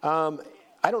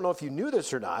 I don't know if you knew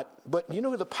this or not, but you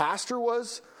know who the pastor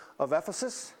was of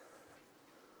Ephesus?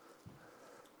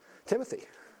 Timothy.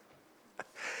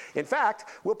 In fact,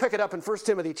 we'll pick it up in 1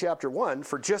 Timothy chapter 1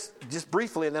 for just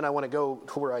briefly, and then I want to go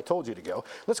to where I told you to go.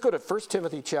 Let's go to 1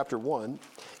 Timothy chapter 1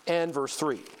 and verse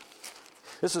 3.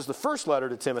 This is the first letter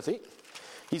to Timothy.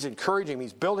 He's encouraging him.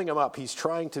 He's building him up. He's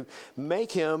trying to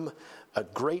make him a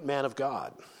great man of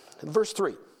God. Verse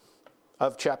 3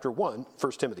 of chapter 1,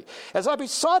 1 Timothy. As I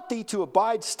besought thee to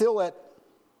abide still at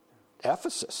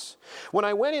Ephesus, when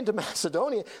I went into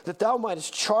Macedonia, that thou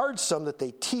mightest charge some that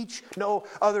they teach no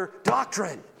other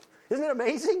doctrine. Isn't it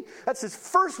amazing? That's his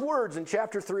first words in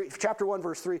chapter 1,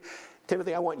 verse 3.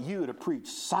 Timothy, I want you to preach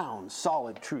sound,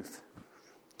 solid truth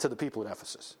to the people at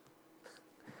Ephesus.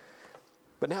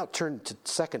 But now turn to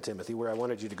 2 Timothy, where I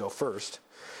wanted you to go first.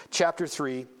 Chapter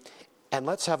 3, and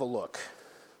let's have a look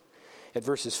at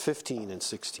verses 15 and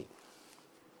 16.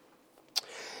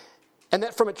 And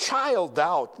that from a child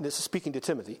thou, this is speaking to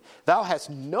Timothy, thou hast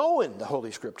known the Holy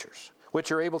Scriptures,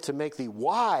 which are able to make thee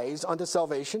wise unto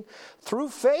salvation through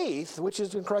faith which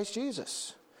is in Christ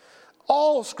Jesus.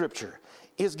 All Scripture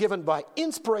is given by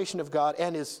inspiration of God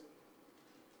and is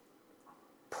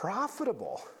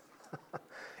profitable.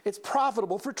 It's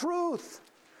profitable for truth.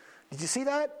 Did you see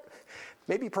that?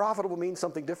 Maybe profitable means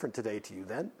something different today to you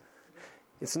then.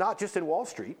 It's not just in Wall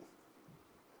Street.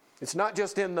 It's not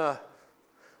just in the,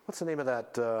 what's the name of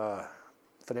that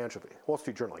financial, Wall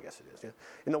Street Journal, I guess it is. Yeah?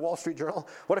 In the Wall Street Journal,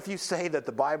 what if you say that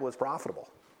the Bible is profitable?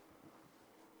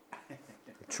 It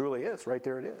truly is. Right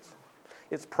there it is.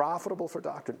 It's profitable for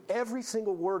doctrine. Every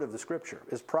single word of the Scripture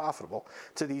is profitable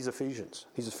to these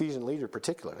Ephesian leaders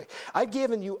particularly. I've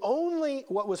given you only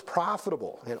what was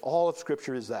profitable, and all of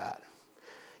Scripture is that.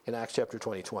 In Acts chapter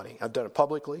 20. I've done it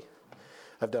publicly.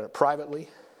 I've done it privately.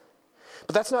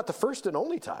 But that's not the first and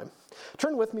only time.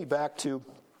 Turn with me back to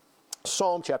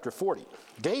Psalm chapter 40.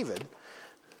 David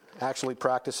actually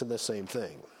practicing the same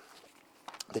thing.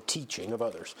 The teaching of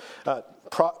others.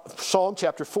 Psalm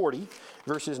chapter 40,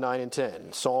 verses 9 and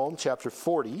 10. Psalm chapter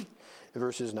 40,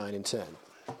 verses 9 and 10.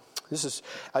 This is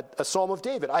a psalm of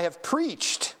David. I have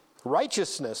preached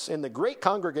righteousness in the great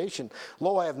congregation.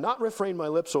 Lo, I have not refrained my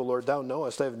lips, O Lord, thou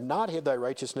knowest. I have not hid thy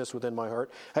righteousness within my heart.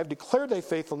 I have declared thy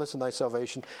faithfulness and thy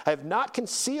salvation. I have not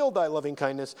concealed thy loving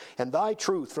kindness and thy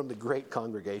truth from the great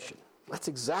congregation. That's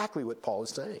exactly what Paul is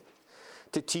saying.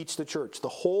 To teach the church the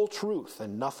whole truth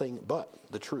and nothing but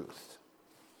the truth.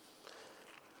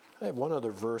 I have one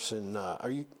other verse in,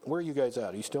 where are you guys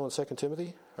at? Are you still in 2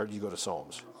 Timothy? Or do you go to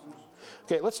Psalms?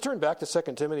 Okay, let's turn back to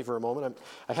 2 Timothy for a moment.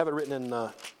 I have it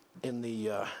written in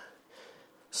the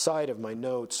side of my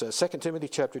notes. 2 Timothy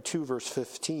chapter 2, verse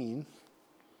 15.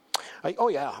 Oh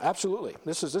yeah, absolutely.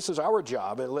 This is our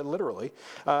job, literally.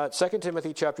 2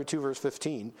 Timothy chapter 2, verse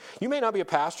 15. You may not be a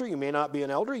pastor, you may not be an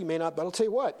elder, you may not, but I'll tell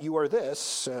you what, you are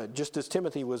this, just as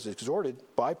Timothy was exhorted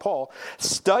by Paul,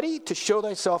 study to show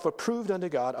thyself approved unto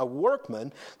God, a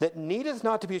workman that needeth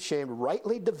not to be ashamed,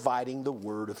 rightly dividing the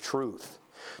word of truth.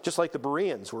 Just like the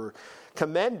Bereans were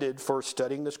commended for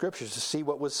studying the Scriptures to see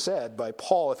what was said by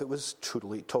Paul if it was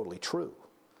totally true.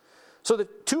 So the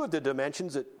two of the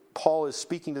dimensions that Paul is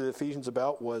speaking to the Ephesians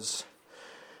about was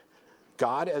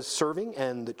God as serving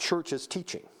and the church as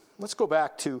teaching. Let's go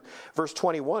back to verse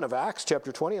 21 of Acts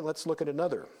chapter 20 and let's look at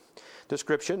another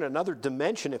description, another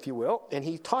dimension, if you will. And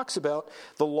he talks about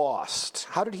the lost.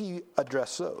 How did he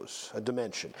address those? A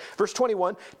dimension. Verse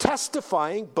 21,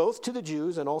 testifying both to the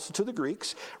Jews and also to the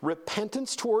Greeks,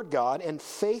 repentance toward God and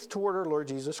faith toward our Lord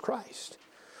Jesus Christ.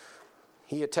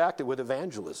 He attacked it with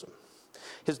evangelism.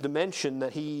 His dimension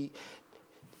that he,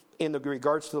 in the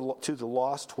regards to the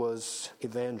lost, was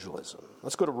evangelism.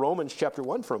 Let's go to Romans chapter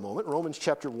 1 for a moment. Romans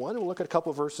chapter 1, and we'll look at a couple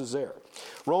of verses there.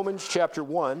 Romans chapter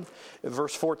 1,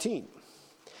 verse 14.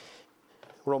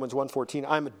 Romans 1:14,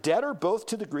 I'm a debtor both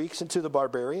to the Greeks and to the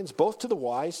barbarians, both to the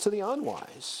wise, to the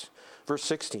unwise. Verse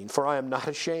 16, for I am not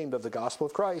ashamed of the gospel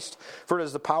of Christ, for it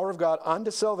is the power of God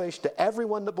unto salvation to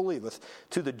everyone that believeth,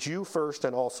 to the Jew first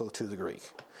and also to the Greek.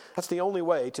 That's the only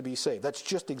way to be saved. That's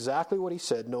just exactly what he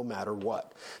said, no matter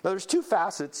what. Now, there's two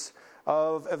facets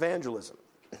of evangelism.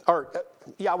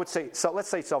 I would say, so let's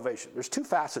say salvation. There's two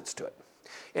facets to it.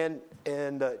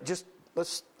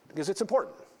 Because it's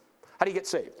important. How do you get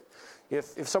saved?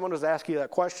 If someone was asking you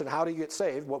that question, how do you get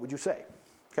saved, what would you say?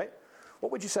 Okay?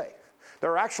 What would you say?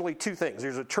 There are actually two things.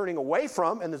 There's a turning away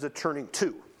from and there's a turning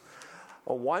to.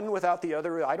 One without the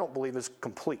other, I don't believe, is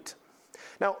complete.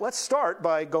 Now, let's start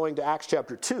by going to Acts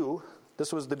chapter 2.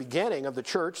 This was the beginning of the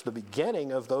church, the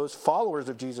beginning of those followers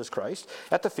of Jesus Christ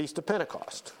at the Feast of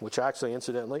Pentecost, which actually,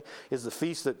 incidentally, is the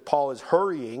feast that Paul is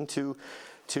hurrying to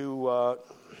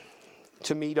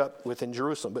meet up with in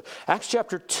Jerusalem. But Acts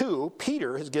chapter 2,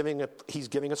 Peter is giving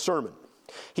a sermon.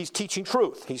 He's teaching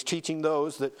truth. He's teaching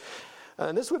those that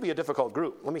And this would be a difficult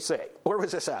group, let me say. Where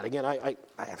was this at? Again, I'm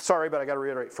sorry, but I got to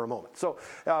reiterate for a moment. So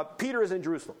Peter is in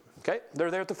Jerusalem, okay?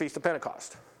 They're there at the Feast of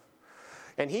Pentecost.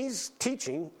 And he's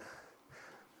teaching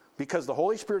because the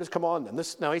Holy Spirit has come on them.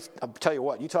 I'll tell you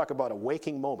what, you talk about a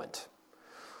waking moment.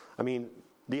 I mean,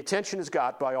 the attention is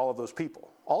got by all of those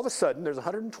people. All of a sudden, there's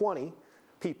 120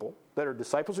 people that are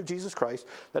disciples of Jesus Christ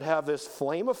that have this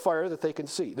flame of fire that they can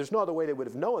see. There's no other way they would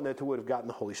have known that they would have gotten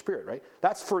the Holy Spirit, right?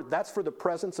 That's for the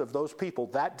presence of those people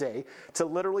that day to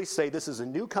literally say this is a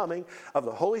new coming of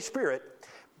the Holy Spirit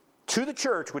to the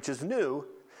church, which is new.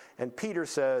 And Peter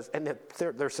says, and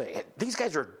they're saying, these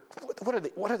guys are, what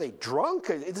are they, drunk?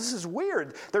 This is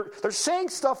weird. They're saying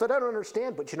stuff that I don't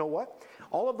understand, but you know what?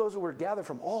 All of those who were gathered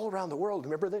from all around the world,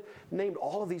 remember they named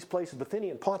all of these places,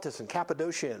 Bithynia and Pontus and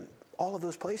Cappadocia and all of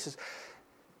those places,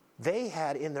 they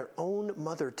had in their own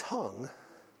mother tongue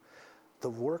the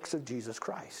works of Jesus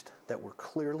Christ that were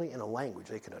clearly in a language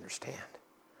they could understand.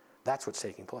 That's what's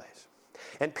taking place.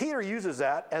 And Peter uses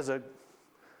that as a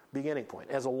beginning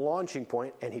point, as a launching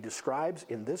point, and he describes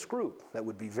in this group that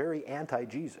would be very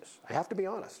anti-Jesus. I have to be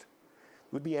honest.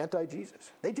 Would be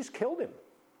anti-Jesus. They just killed him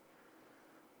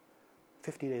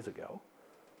 50 days ago.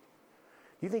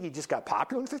 You think he just got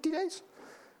popular in 50 days?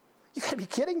 You gotta be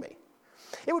kidding me.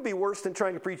 It would be worse than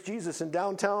trying to preach Jesus in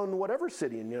downtown whatever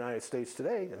city in the United States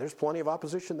today, and there's plenty of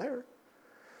opposition there.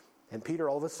 And Peter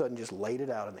all of a sudden just laid it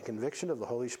out, and the conviction of the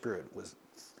Holy Spirit was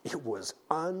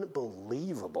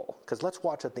unbelievable. Because let's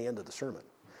watch at the end of the sermon.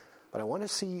 But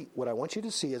what I want you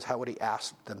to see is how what he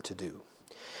asked them to do.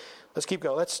 Let's keep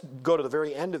going. Let's go to the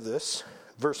very end of this,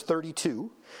 verse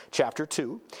 32, chapter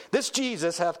 2. This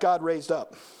Jesus hath God raised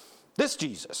up. This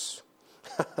Jesus.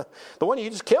 The one you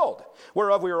just killed,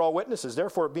 whereof we are all witnesses.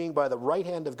 Therefore, being by the right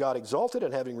hand of God exalted,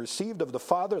 and having received of the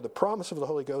Father the promise of the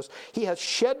Holy Ghost, he has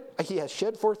shed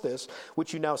forth this,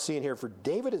 which you now see and hear. For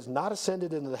David is not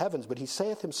ascended into the heavens, but he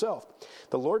saith himself,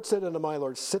 the Lord said unto my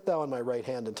Lord, sit thou on my right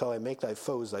hand until I make thy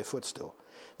foes thy footstool.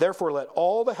 Therefore, let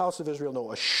all the house of Israel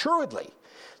know assuredly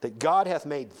that God hath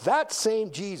made that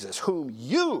same Jesus, whom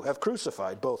you have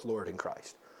crucified, both Lord and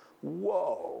Christ.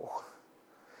 Whoa.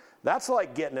 That's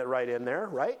like getting it right in there,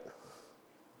 right?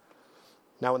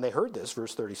 Now when they heard this,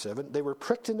 verse 37, they were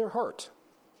pricked in their heart.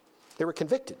 They were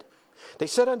convicted. They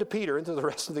said unto Peter and to the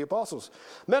rest of the apostles,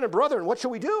 men and brethren, what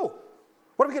shall we do?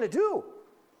 What are we going to do?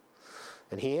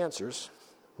 And he answers,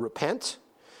 repent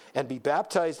and be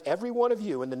baptized every one of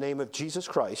you in the name of Jesus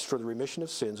Christ for the remission of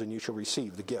sins, and you shall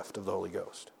receive the gift of the Holy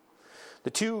Ghost.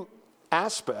 The two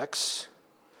aspects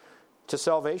to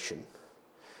salvation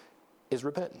is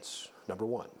repentance, number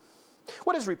one.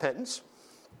 What is repentance?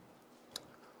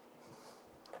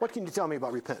 What can you tell me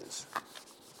about repentance?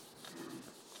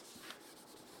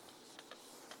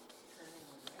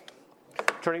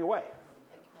 Turning away.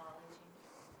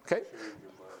 Okay.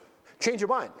 Change of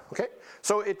mind. Okay.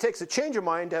 So it takes a change of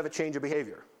mind to have a change of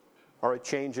behavior or a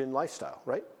change in lifestyle,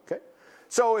 right? Okay.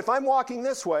 So if I'm walking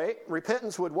this way,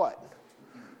 repentance would what?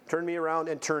 Turn me around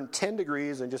and turn 10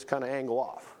 degrees and just kind of angle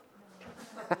off.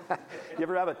 You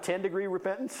ever have a 10-degree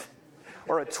repentance?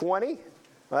 Or a 20?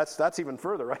 Well, that's even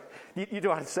further, right? You know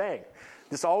what I'm saying.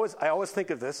 I always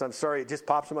think of this. I'm sorry, it just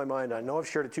pops in my mind. I know I've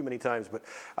shared it too many times, but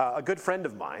a good friend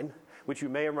of mine, which you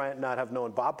may or might not have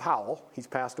known, Bob Powell. He's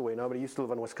passed away now, but he used to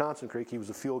live on Wisconsin Creek. He was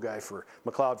a fuel guy for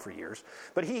McLeod for years.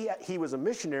 But he was a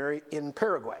missionary in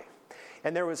Paraguay.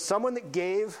 And there was someone that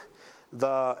gave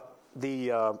the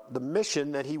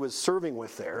mission that he was serving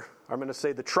with there, I'm going to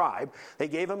say the tribe, they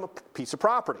gave him a piece of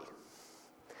property.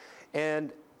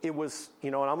 And it was,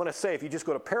 and I'm going to say, if you just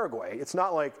go to Paraguay, it's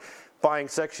not like buying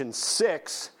Section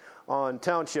 6 on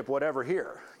Township whatever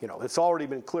here. It's already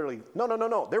been clearly,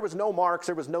 no. There was no marks.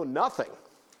 There was no nothing.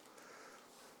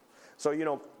 So,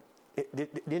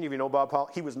 didn't you know Bob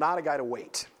Powell? He was not a guy to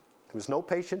wait. There was no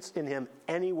patience in him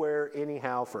anywhere,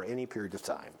 anyhow, for any period of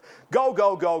time. Go,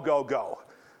 go, go, go, go.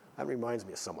 That reminds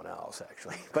me of someone else,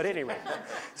 actually. But anyway,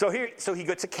 so he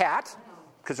gets a cat,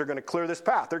 because they're going to clear this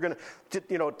path. They're going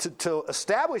to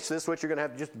establish this, what you're going to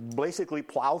have to just basically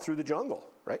plow through the jungle,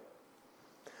 right?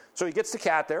 So he gets the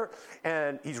cat there,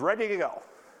 and he's ready to go.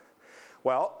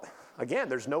 Well, again,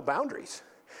 there's no boundaries.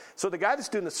 So the guy that's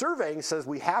doing the surveying says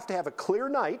we have to have a clear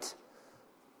night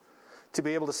to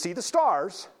be able to see the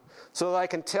stars so that I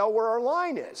can tell where our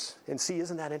line is. And see,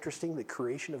 isn't that interesting? The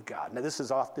creation of God. Now this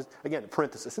is again, a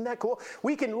parenthesis. Isn't that cool?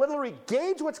 We can literally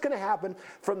gauge what's going to happen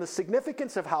from the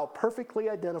significance of how perfectly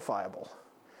identifiable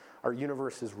our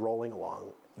universe is rolling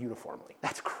along uniformly.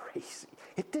 That's crazy.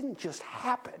 It didn't just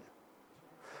happen.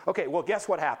 Okay, well, guess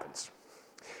what happens?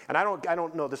 And I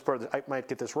don't know this part, I might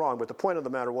get this wrong, but the point of the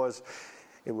matter was,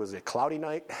 it was a cloudy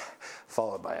night,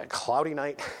 followed by a cloudy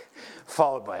night,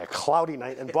 followed by a cloudy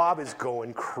night, and Bob is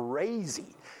going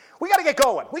crazy. We got to get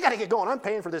going. We got to get going. I'm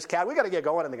paying for this cat. We got to get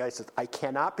going. And the guy says, I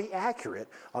cannot be accurate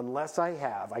unless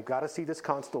I've got to see this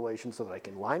constellation so that I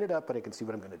can line it up and I can see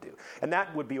what I'm going to do. And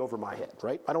that would be over my head,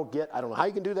 right? I don't know how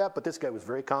you can do that, but this guy was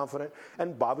very confident,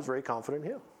 and Bob was very confident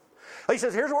in him. He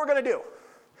says, here's what we're going to do.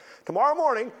 Tomorrow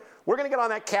morning, we're going to get on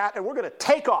that cat and we're going to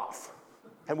take off,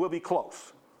 and we'll be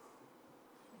close.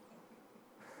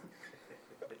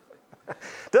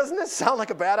 Doesn't this sound like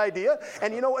a bad idea?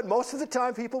 And you know what? Most of the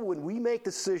time, people, when we make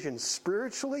decisions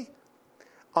spiritually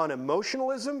on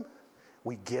emotionalism,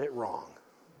 we get it wrong.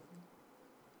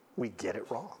 We get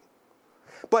it wrong.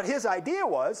 But his idea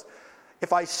was,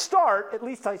 if I start, at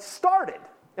least I started,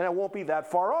 and I won't be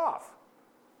that far off.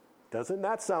 Doesn't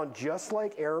that sound just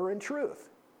like error and truth?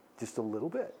 Just a little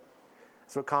bit.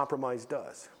 That's what compromise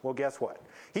does. Well, guess what?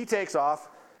 He takes off,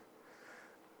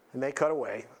 and they cut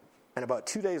away. And about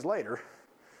 2 days later,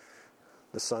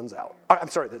 the sun's out.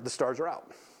 The stars are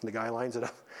out. The guy lines it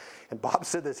up. And Bob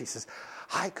said this. He says,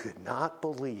 I could not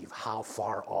believe how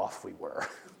far off we were.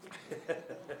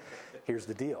 Here's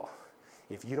the deal.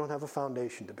 If you don't have a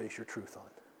foundation to base your truth on,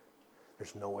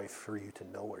 there's no way for you to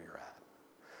know where you're at.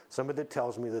 Somebody that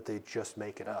tells me that they just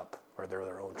make it up or they're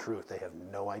their own truth, they have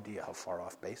no idea how far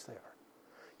off base they are.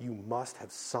 You must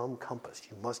have some compass.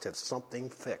 You must have something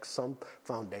fixed, some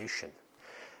foundation.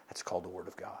 That's called the Word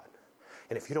of God.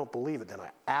 And if you don't believe it, then I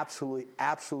absolutely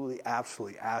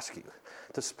ask you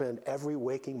to spend every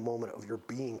waking moment of your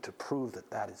being to prove that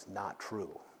that is not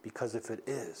true. Because if it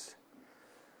is,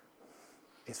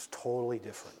 it's totally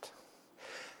different.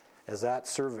 As that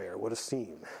surveyor would have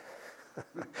seen.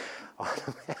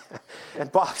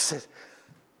 And Bob said,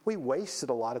 we wasted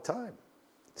a lot of time.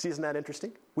 See, isn't that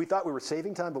interesting? We thought we were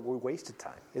saving time, but we wasted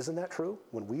time. Isn't that true?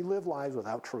 When we live lives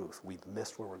without truth, we've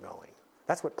missed where we're going.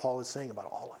 That's what Paul is saying about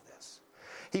all of this.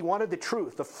 He wanted the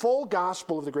truth, the full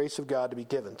gospel of the grace of God to be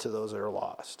given to those that are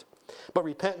lost. But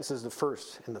repentance is the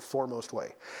first and the foremost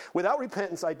way. Without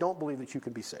repentance, I don't believe that you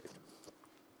can be saved.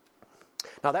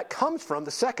 Now that comes from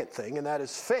the second thing, and that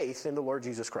is faith in the Lord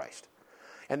Jesus Christ.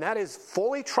 And that is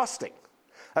fully trusting.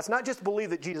 That's not just believe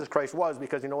that Jesus Christ was,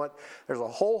 because you know what? There's a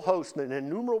whole host, an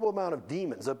innumerable amount of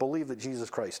demons that believe that Jesus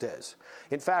Christ is.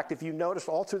 In fact, if you notice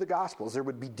all through the Gospels, there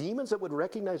would be demons that would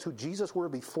recognize who Jesus were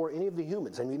before any of the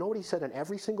humans. And you know what he said in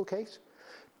every single case?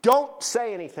 Don't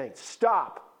say anything.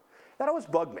 Stop. That always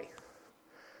bugged me.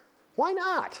 Why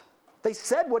not? They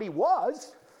said what he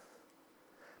was.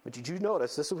 But did you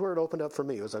notice, this is where it opened up for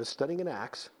me, as I was studying in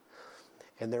Acts,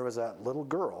 and there was that little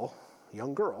girl,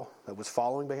 young girl, that was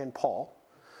following behind Paul,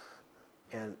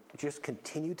 and just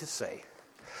continued to say,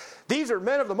 these are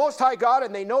men of the Most High God,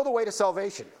 and they know the way to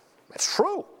salvation. That's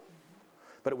true.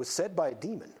 But it was said by a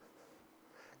demon.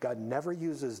 God never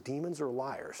uses demons or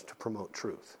liars to promote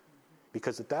truth.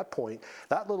 Because at that point,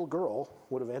 that little girl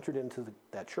would have entered into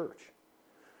that church.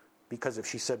 Because if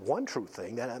she said one true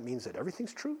thing, then that means that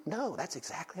everything's true? No, that's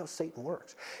exactly how Satan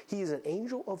works. He is an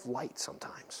angel of light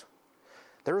sometimes.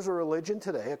 There is a religion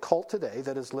today, a cult today,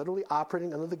 that is literally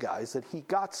operating under the guise that he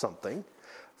got something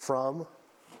from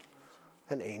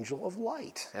an angel of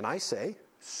light. And I say,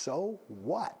 so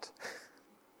what?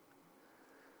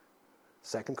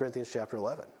 2 Corinthians chapter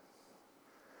 11.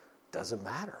 Doesn't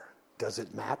matter. Does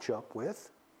it match up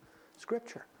with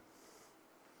Scripture?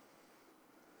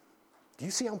 Do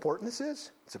you see how important this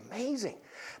is? It's amazing.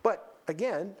 But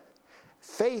again,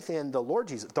 faith in the Lord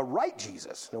Jesus, the right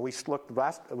Jesus. Now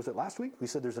was it last week? We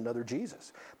said there's another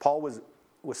Jesus. Paul was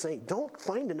saying, don't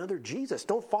find another Jesus.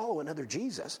 Don't follow another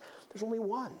Jesus. There's only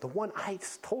one, the one I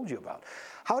told you about.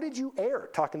 How did you err,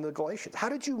 talking to the Galatians? How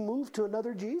did you move to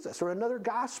another Jesus or another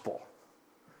gospel?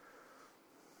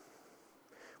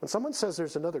 When someone says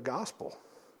there's another gospel,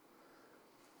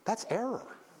 that's error.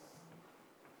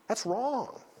 That's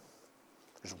wrong.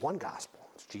 There's one gospel.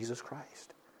 It's Jesus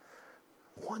Christ.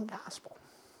 One gospel.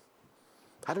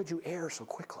 How did you err so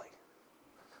quickly?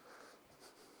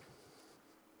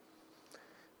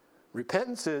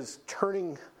 Repentance is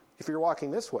turning, if you're walking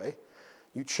this way,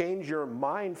 you change your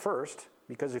mind first,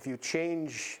 because if you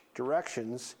change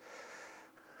directions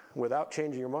without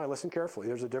changing your mind, listen carefully,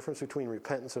 there's a difference between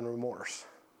repentance and remorse.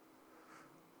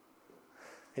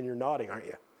 And you're nodding, aren't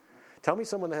you? Tell me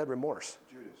someone that had remorse.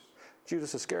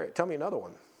 Judas Iscariot. Tell me another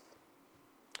one.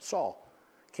 Saul.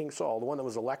 King Saul, the one that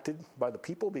was elected by the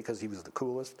people because he was the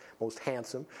coolest, most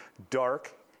handsome,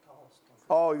 dark.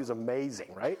 Oh, he was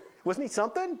amazing, right? Wasn't he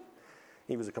something?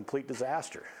 He was a complete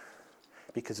disaster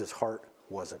because his heart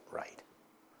wasn't right.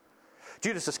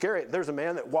 Judas Iscariot, there's a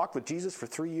man that walked with Jesus for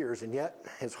 3 years, and yet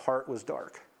his heart was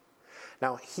dark.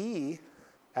 Now he,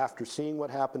 after seeing what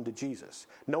happened to Jesus,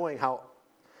 knowing how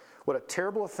what a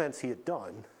terrible offense he had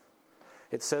done,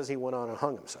 it says he went on and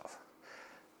hung himself.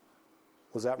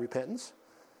 Was that repentance?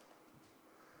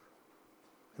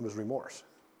 It was remorse.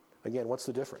 Again, what's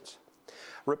the difference?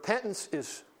 Repentance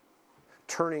is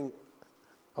turning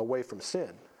away from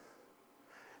sin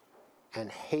and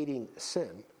hating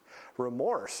sin.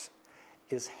 Remorse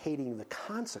is hating the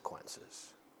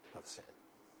consequences of sin.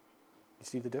 You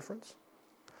see the difference?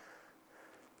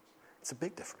 It's a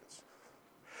big difference.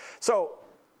 So,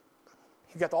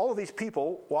 you've got all of these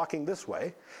people walking this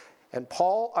way, and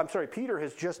Peter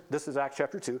has just, this is Acts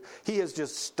chapter 2, he has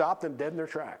just stopped them dead in their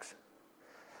tracks.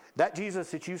 That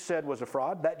Jesus that you said was a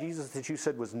fraud, that Jesus that you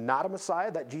said was not a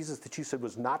Messiah, that Jesus that you said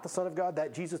was not the Son of God,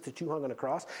 that Jesus that you hung on a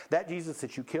cross, that Jesus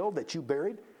that you killed, that you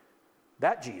buried,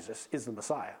 that Jesus is the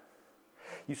Messiah.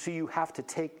 You see, you have to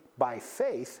take by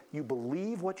faith, you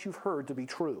believe what you've heard to be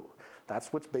true.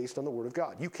 That's what's based on the Word of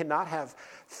God. You cannot have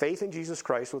faith in Jesus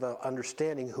Christ without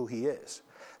understanding who he is.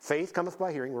 Faith cometh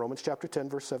by hearing, Romans chapter 10,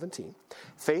 verse 17.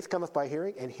 Faith cometh by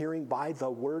hearing, and hearing by the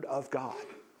Word of God.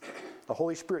 The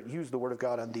Holy Spirit used the Word of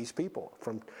God on these people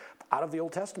from out of the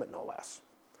Old Testament, no less.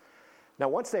 Now,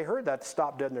 once they heard that,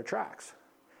 stopped dead in their tracks.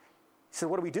 He said,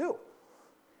 what do we do?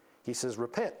 He says,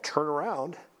 repent, turn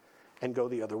around, and go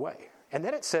the other way. And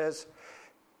then it says,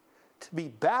 to be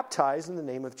baptized in the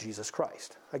name of Jesus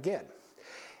Christ. Again,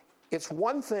 it's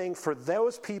one thing for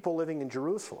those people living in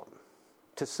Jerusalem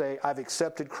to say, I've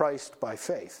accepted Christ by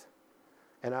faith,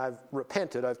 and I've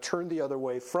repented, I've turned the other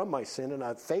way from my sin,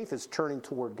 and faith is turning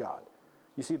toward God.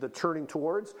 You see the turning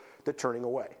towards, the turning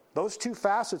away. Those two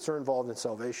facets are involved in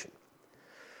salvation.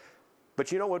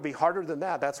 But you know what would be harder than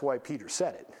that? That's why Peter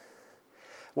said it.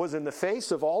 Was in the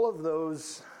face of all of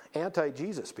those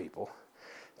anti-Jesus people,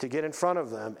 to get in front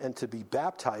of them and to be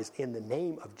baptized in the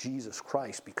name of Jesus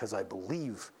Christ because I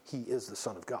believe he is the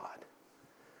Son of God.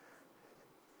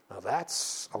 Now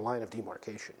that's a line of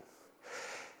demarcation.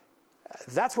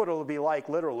 That's what it will be like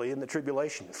literally in the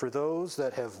tribulation for those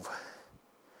that have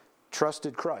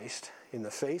trusted Christ in the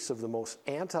face of the most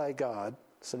anti-God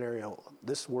scenario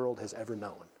this world has ever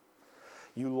known.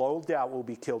 You no doubt will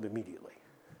be killed immediately.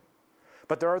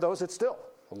 But there are those that still.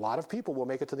 A lot of people will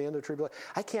make it to the end of the tribulation.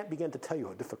 I can't begin to tell you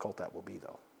how difficult that will be,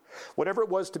 though. Whatever it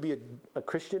was to be a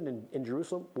Christian in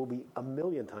Jerusalem will be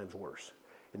 1,000,000 times worse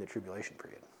in the tribulation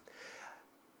period.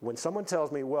 When someone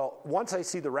tells me, well, once I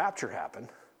see the rapture happen,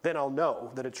 then I'll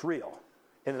know that it's real.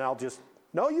 And then I'll just,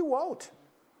 no, you won't.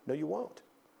 No, you won't.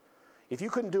 If you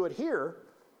couldn't do it here,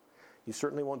 you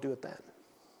certainly won't do it then.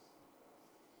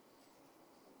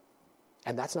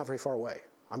 And that's not very far away.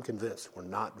 I'm convinced we're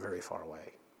not very far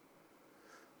away.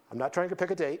 I'm not trying to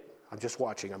pick a date. I'm just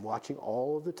watching. I'm watching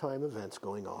all of the time events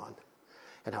going on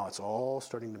and how it's all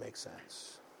starting to make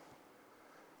sense.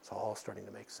 It's all starting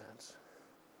to make sense.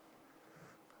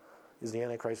 Is the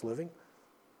Antichrist living?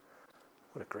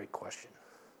 What a great question.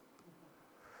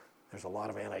 There's a lot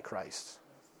of Antichrists.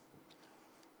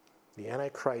 The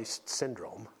Antichrist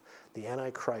syndrome, the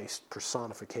Antichrist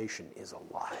personification is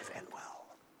alive and well.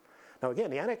 Now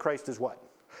again, the Antichrist is what?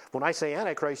 When I say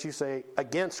Antichrist, you say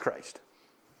against Christ.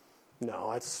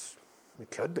 No, it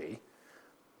could be,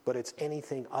 but it's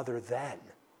anything other than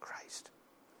Christ.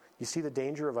 You see the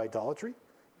danger of idolatry?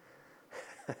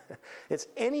 It's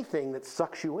anything that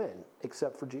sucks you in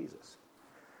except for Jesus.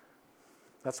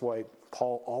 That's why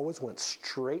Paul always went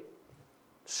straight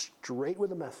with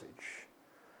the message.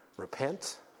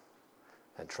 Repent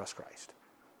and trust Christ.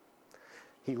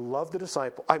 He loved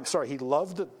he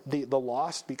loved the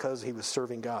lost because he was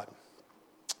serving God.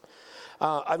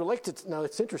 I would like to, now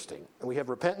it's interesting, we have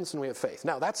repentance and we have faith.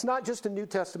 Now that's not just a New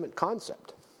Testament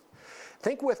concept.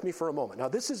 Think with me for a moment. Now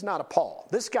this is not a Paul.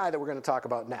 This guy that we're going to talk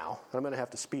about now, and I'm going to have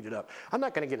to speed it up. I'm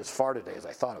not going to get as far today as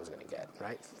I thought I was going to get,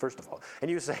 right? First of all. And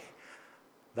you say,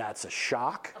 that's a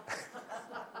shock?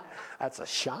 That's a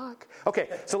shock? Okay,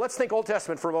 so let's think Old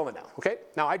Testament for a moment now, okay?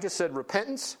 Now I just said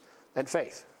repentance and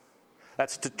faith.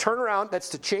 That's to turn around. That's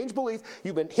to change belief.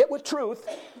 You've been hit with truth.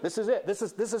 This is it. This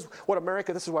is what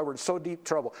America, this is why we're in so deep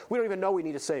trouble. We don't even know we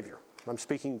need a Savior. I'm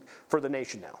speaking for the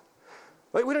nation now.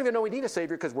 We don't even know we need a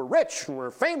Savior because we're rich and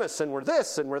we're famous and we're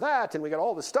this and we're that and we got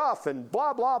all this stuff and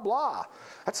blah, blah, blah.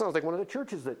 That sounds like one of the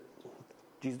churches that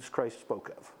Jesus Christ spoke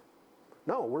of.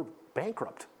 No, we're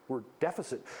bankrupt. We're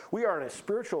deficit. We are in a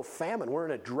spiritual famine. We're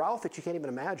in a drought that you can't even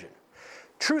imagine.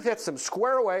 Truth hits them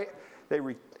square away.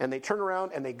 They turn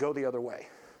around and they go the other way.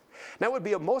 Now it would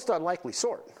be a most unlikely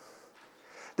sort.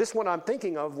 This one I'm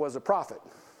thinking of was a prophet.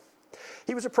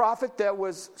 He was a prophet that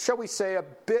was, shall we say, a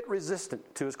bit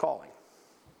resistant to his calling.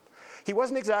 He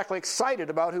wasn't exactly excited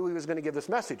about who he was going to give this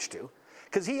message to,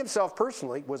 because he himself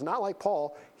personally was not like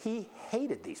Paul. He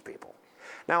hated these people.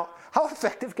 Now, how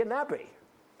effective can that be?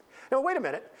 Now, wait a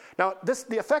minute. Now,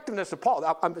 the effectiveness of Paul,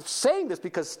 I'm saying this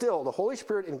because still the Holy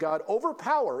Spirit and God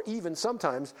overpower even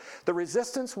sometimes the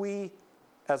resistance we,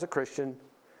 as a Christian,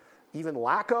 even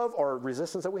lack of or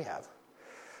resistance that we have.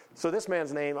 So this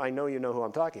man's name, I know you know who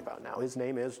I'm talking about now. His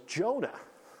name is Jonah.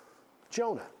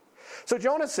 Jonah. So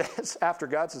Jonah says, after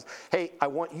God says, hey, I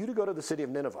want you to go to the city of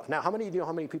Nineveh. Now, how many of you know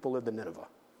how many people lived in Nineveh?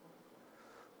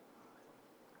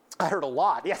 I heard a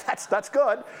lot. Yeah, that's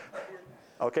good.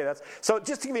 Okay, so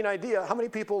just to give you an idea, how many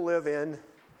people live in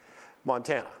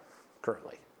Montana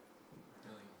currently?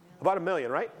 About 1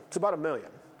 million, right? It's about 1 million.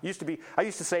 I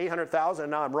used to say 800,000,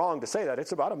 and now I'm wrong to say that.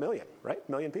 It's about 1 million, right? 1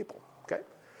 million people, okay?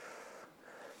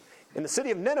 In the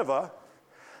city of Nineveh,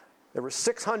 there were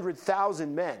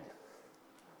 600,000 men.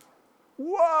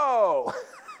 Whoa!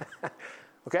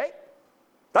 Okay?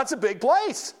 That's a big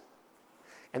place.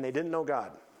 And they didn't know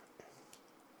God.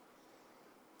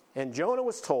 And Jonah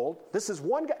was told, this is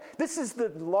one guy, this is the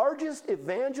largest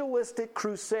evangelistic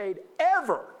crusade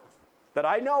ever that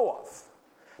I know of,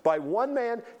 by one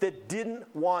man that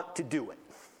didn't want to do it.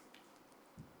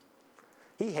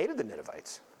 He hated the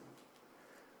Ninevites.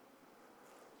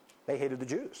 They hated the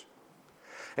Jews.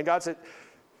 And God said,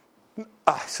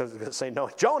 I was going to say, no,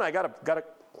 Jonah, I got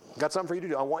something for you to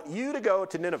do. I want you to go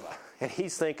to Nineveh. And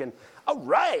he's thinking, all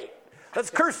right, let's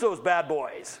curse those bad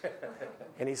boys.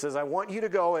 And he says, I want you to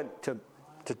go and to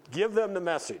give them the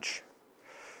message.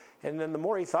 And then the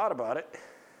more he thought about it,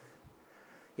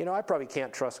 I probably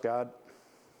can't trust God,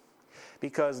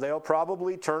 because they'll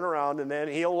probably turn around and then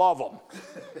he'll love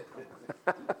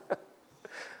them.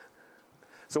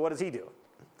 So what does he do?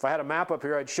 If I had a map up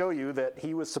here, I'd show you that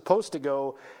he was supposed to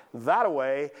go that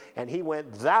away, and he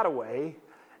went that away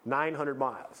 900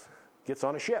 miles. Gets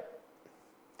on a ship,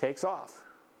 takes off.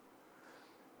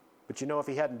 But if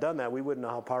he hadn't done that, we wouldn't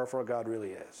know how powerful God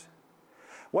really is.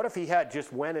 What if he had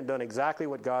just went and done exactly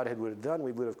what God would have done?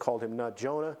 We would have called him not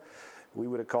Jonah. We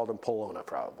would have called him Polona,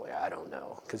 probably. I don't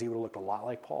know, because he would have looked a lot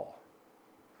like Paul.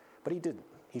 But he didn't.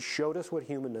 He showed us what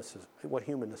humanness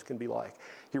can be like.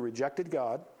 He rejected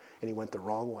God, and he went the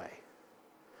wrong way.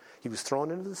 He was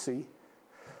thrown into the sea.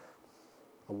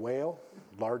 A whale,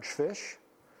 large fish,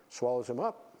 swallows him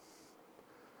up,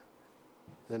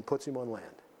 and then puts him on land.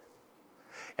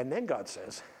 And then God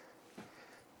says,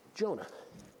 Jonah,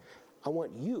 I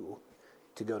want you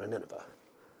to go to Nineveh.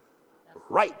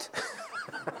 Right.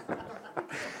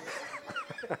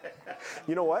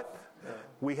 You know what?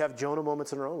 We have Jonah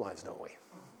moments in our own lives, don't we?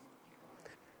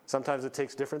 Sometimes it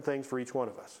takes different things for each one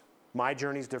of us. My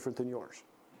journey's different than yours.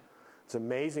 It's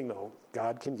amazing, though,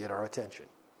 God can get our attention.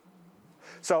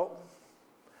 So,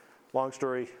 long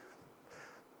story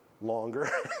longer,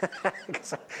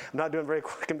 because I'm not doing very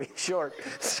quick and being short.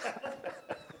 This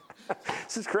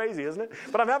is crazy, isn't it?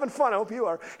 But I'm having fun. I hope you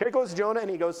are. Here goes Jonah, and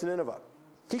he goes to Nineveh.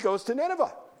 He goes to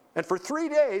Nineveh. And for 3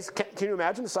 days, can you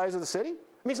imagine the size of the city? I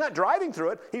mean, he's not driving through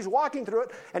it. He's walking through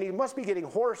it, and he must be getting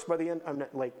hoarse by the end. I'm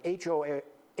not, like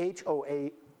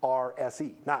Hoarse.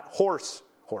 Not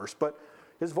horse, but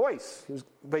his voice.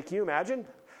 But can you imagine?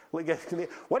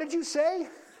 What did you say?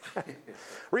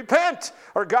 Repent,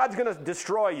 or God's going to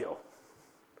destroy you.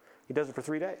 He does it for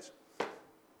 3 days.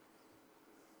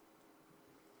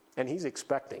 And he's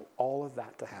expecting all of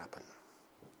that to happen.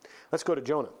 Let's go to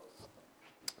Jonah.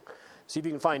 See if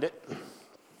you can find it.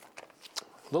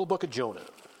 Little book of Jonah.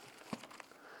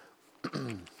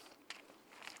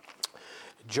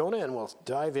 Jonah, and we'll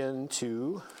dive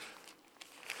into,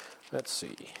 let's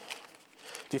see.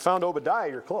 If you found Obadiah,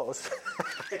 you're close.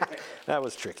 That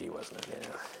was tricky, wasn't it? Yeah.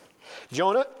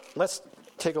 Jonah, let's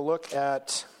take a look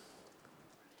at,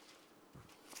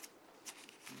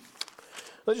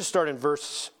 let's just start in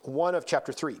verse 1 of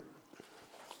chapter 3.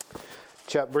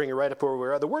 Bring it right up where we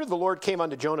are. The word of the Lord came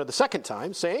unto Jonah the second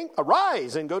time, saying,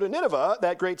 Arise and go to Nineveh,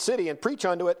 that great city, and preach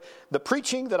unto it the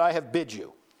preaching that I have bid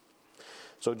you.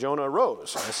 So Jonah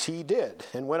arose, as he did,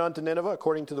 and went unto Nineveh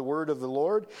according to the word of the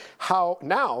Lord.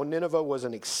 Now Nineveh was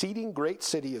an exceeding great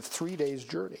city of 3 days'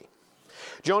 journey.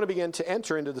 Jonah began to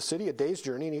enter into the city a day's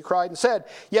journey, and he cried and said,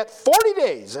 Yet 40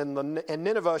 days, and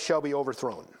Nineveh shall be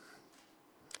overthrown.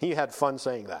 He had fun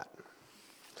saying that.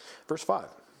 Verse 5.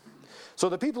 So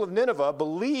the people of Nineveh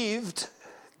believed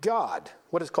God.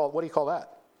 What do you call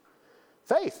that?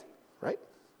 Faith, right?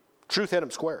 Truth hit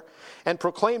him square. And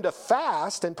proclaimed a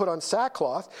fast and put on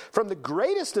sackcloth, from the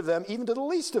greatest of them even to the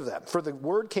least of them. For the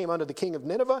word came unto the king of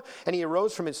Nineveh, and he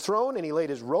arose from his throne, and he laid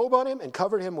his robe on him, and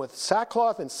covered him with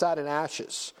sackcloth, and sat in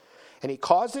ashes. And he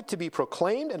caused it to be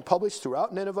proclaimed and published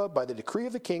throughout Nineveh by the decree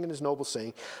of the king and his nobles,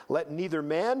 saying, let neither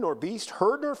man nor beast,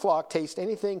 herd nor flock taste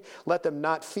anything. Let them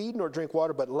not feed nor drink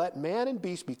water, but let man and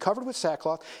beast be covered with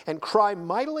sackcloth and cry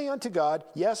mightily unto God.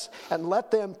 Yes, and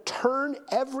let them turn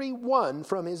every one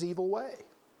from his evil way.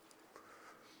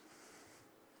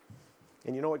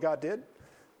 And you know what God did?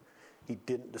 He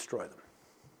didn't destroy them.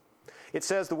 It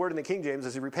says the word in the King James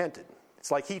is he repented.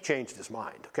 It's like he changed his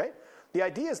mind, okay? The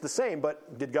idea is the same,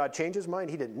 but did God change his mind?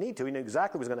 He didn't need to. He knew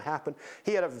exactly what was going to happen.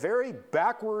 He had a very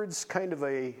backwards kind of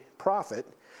a prophet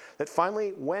that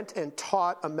finally went and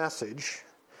taught a message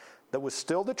that was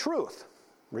still the truth,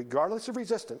 regardless of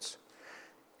resistance.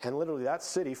 And literally that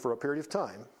city, for a period of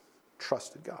time,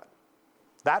 trusted God.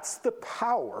 That's the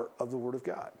power of the Word of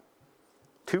God.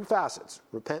 Two facets,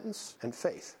 repentance and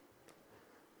faith.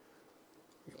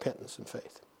 Repentance and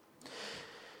faith.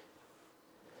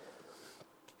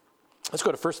 Let's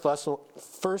go to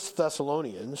 1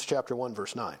 Thessalonians chapter 1,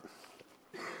 verse 9.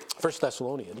 1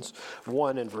 Thessalonians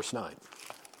 1 and verse 9.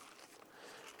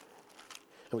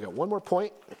 And we got one more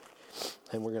point,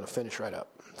 and we're going to finish right up.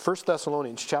 1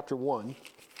 Thessalonians chapter 1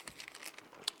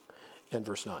 and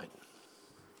verse 9.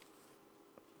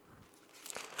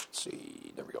 Let's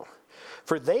see, there we go.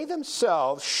 For they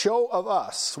themselves show of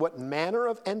us what manner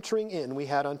of entering in we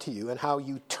had unto you, and how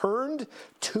you turned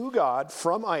to God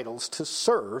from idols to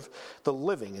serve the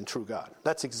living and true God.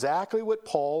 That's exactly what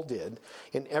Paul did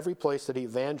in every place that he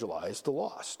evangelized the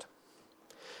lost.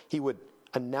 He would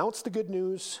announce the good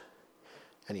news,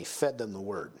 and he fed them the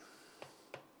word.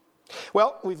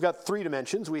 Well, we've got three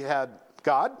dimensions. We had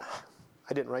God.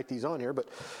 I didn't write these on here, but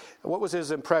what was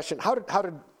his impression? How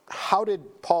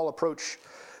did Paul approach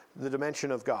the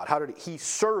dimension of God? He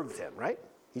served him, right?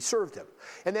 He served him.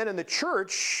 And then in the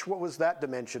church, what was that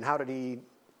dimension? How did he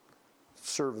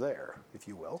serve there, if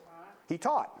you will? He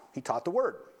taught. He taught the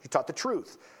word. He taught the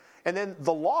truth. And then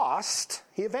the lost,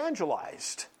 he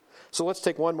evangelized. So let's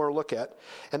take one more look at,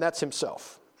 and that's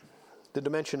himself, the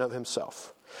dimension of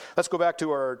himself. Let's go back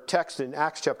to our text in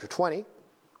Acts chapter 20,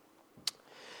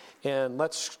 and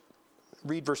let's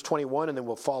read verse 21, and then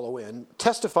we'll follow in.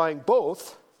 Testifying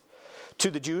both to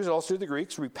the Jews and also to the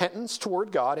Greeks, repentance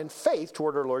toward God and faith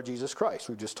toward our Lord Jesus Christ.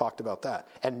 We've just talked about that.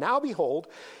 And now behold,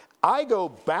 I go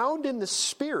bound in the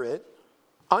Spirit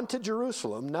unto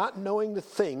Jerusalem, not knowing the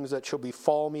things that shall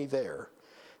befall me there,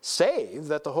 save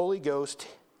that the Holy Ghost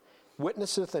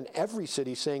witnesseth in every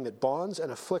city, saying that bonds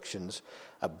and afflictions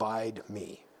abide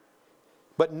me.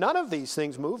 But none of these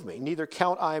things move me, neither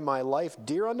count I my life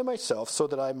dear unto myself, so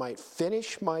that I might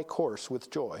finish my course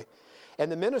with joy,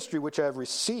 and the ministry which I have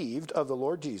received of the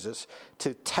Lord Jesus,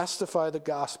 to testify the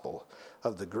gospel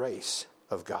of the grace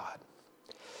of God.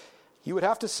 You would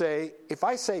have to say, if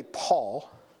I say Paul,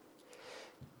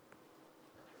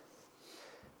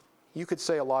 you could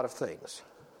say a lot of things.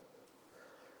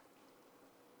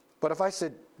 But if I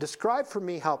said, describe for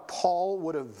me how Paul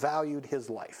would have valued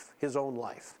his life, his own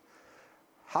life.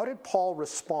 How did Paul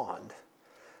respond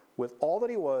with all that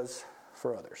he was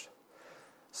for others?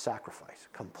 Sacrifice,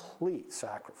 complete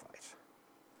sacrifice.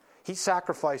 He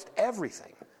sacrificed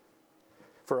everything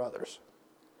for others.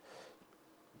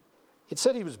 It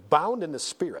said he was bound in the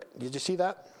Spirit. Did you see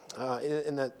that?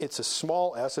 In that it's a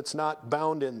small s. It's not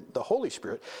bound in the Holy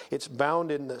Spirit. It's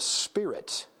bound in the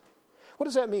Spirit. What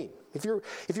does that mean? If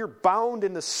you're bound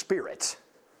in the Spirit,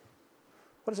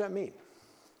 what does that mean?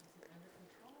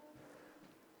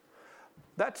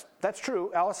 That's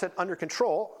true. Alice said under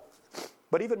control,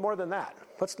 but even more than that.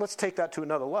 Let's take that to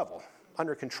another level.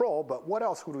 Under control, but what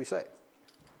else would we say?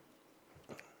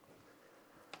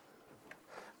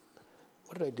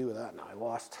 What did I do with that now? I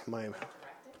lost my... Directed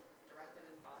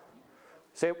and following.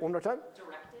 Say it one more time.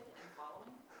 Directed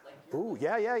and following. Ooh,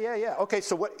 yeah. Okay,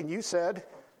 so what you said...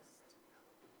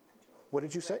 What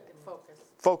did you say?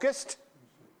 Focused.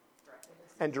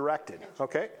 And directed.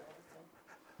 Okay.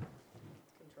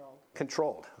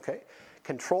 Controlled. Okay.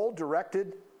 Controlled,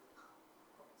 directed,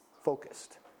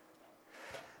 focused.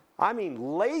 I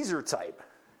mean laser type.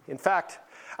 In fact,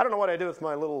 I don't know what I did with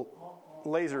my little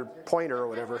laser pointer or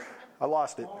whatever. I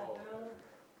lost it.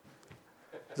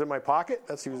 Is it in my pocket?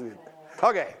 That's usually it.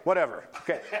 Okay, whatever.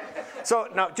 Okay. So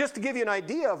now just to give you an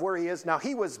idea of where he is, now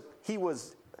he was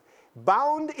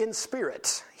bound in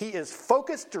spirit. He is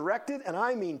focused, directed, and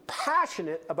I mean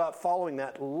passionate about following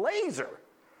that laser.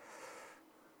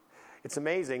 It's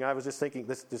amazing. I was just thinking,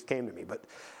 this just came to me, but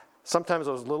sometimes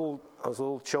those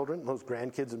little children, those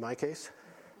grandkids in my case,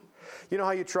 you know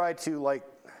how you try to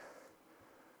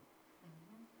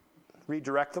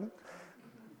redirect them?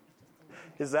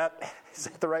 Is that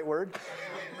the right word?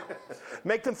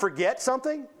 Make them forget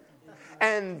something?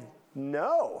 And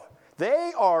no.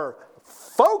 They are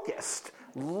focused,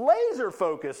 laser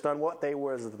focused on what they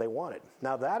wanted.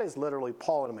 Now that is literally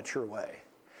Paul in a mature way.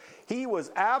 He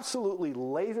was absolutely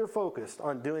laser focused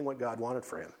on doing what God wanted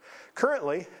for him.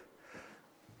 Currently,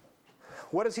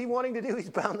 what is he wanting to do? He's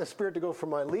bound the Spirit to go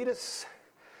from Miletus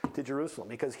to Jerusalem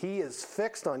because he is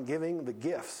fixed on giving the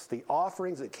gifts, the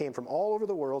offerings that came from all over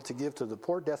the world to give to the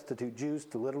poor, destitute Jews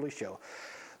to literally show.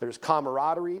 There's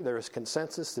camaraderie, there's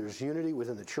consensus, there's unity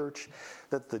within the church,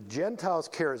 that the Gentiles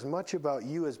care as much about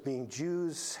you as being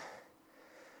Jews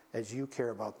as you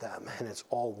care about them. And it's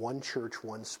all one church,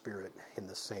 one Spirit in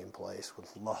the same place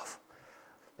with love.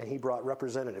 And he brought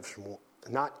representatives from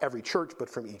not every church, but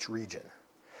from each region.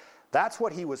 That's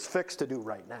what he was fixed to do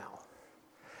right now.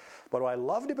 But what I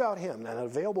loved about him, and an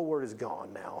available word is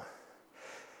gone now,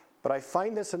 but I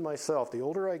find this in myself, the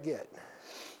older I get.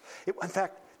 In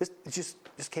fact, it just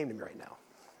came to me right now.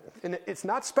 And it's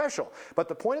not special, but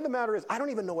the point of the matter is I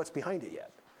don't even know what's behind it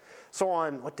yet. So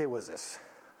on, what day was this?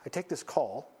 I take this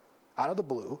call out of the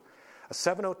blue, a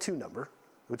 702 number,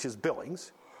 which is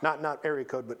Billings, not area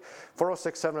code, but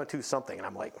 406 702 something, and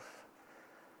I'm like,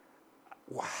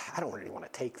 wow, I don't really want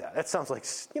to take that. That sounds like,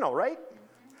 right?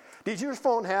 Did your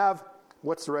phone have,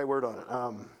 what's the right word on it?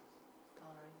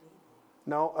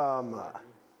 Not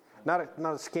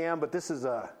a scam, but this is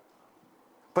a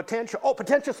potential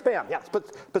spam. Yes,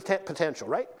 potential,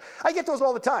 right? I get those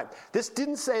all the time. This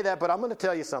didn't say that, but I'm going to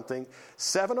tell you something.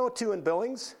 702 in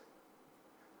Billings,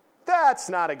 that's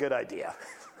not a good idea.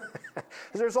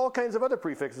 There's all kinds of other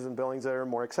prefixes in Billings that are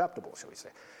more acceptable, shall we say.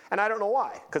 And I don't know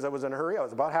why, because I was in a hurry. I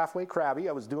was about halfway crabby.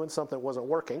 I was doing something that wasn't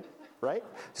working, right?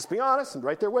 Just be honest, I'm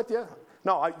right there with you.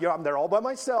 No, I'm there all by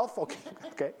myself.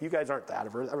 Okay, you guys aren't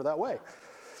ever that way.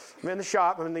 I'm in the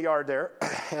shop, I'm in the yard there,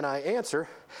 and I answer,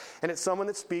 and it's someone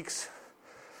that speaks.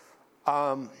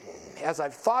 As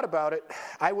I've thought about it,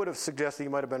 I would have suggested he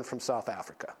might have been from South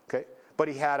Africa, okay? But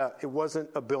it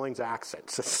wasn't a Billings accent,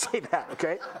 so say that,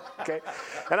 okay?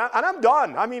 And I'm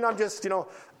done. I mean, I'm just, is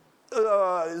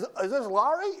this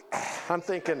Laurie? I'm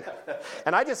thinking,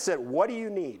 and I just said, what do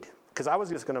you need? Because I was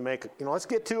just going to make it, let's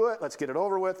get to it, let's get it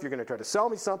over with. You're going to try to sell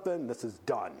me something, this is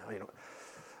done,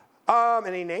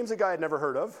 And he names a guy I'd never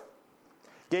heard of,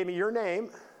 gave me your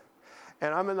name,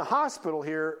 and I'm in the hospital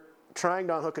here trying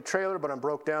to unhook a trailer, but I'm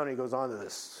broke down, and he goes on to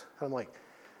this. And I'm like,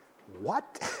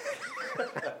 what?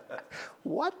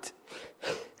 What?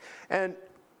 And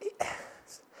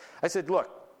I said, look,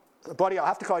 buddy, I'll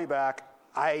have to call you back.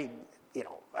 I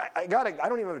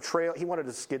don't even have a trail. He wanted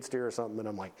a skid steer or something, and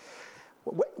I'm like,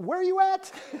 where are you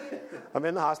at? I'm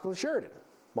in the hospital in Sheridan,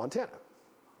 Montana.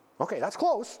 Okay, that's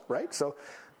close, right? So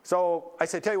I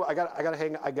said, tell you what,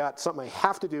 I got something I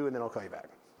have to do, and then I'll call you back.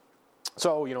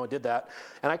 So, I did that,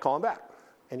 and I call him back.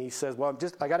 And he says, well,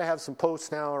 I got to have some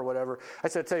posts now or whatever. I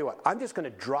said, tell you what, I'm just going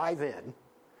to drive in,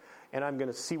 and I'm going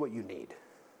to see what you need,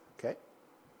 okay?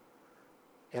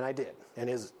 And I did. And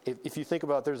if you think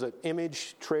about it, there's an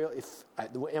image trail,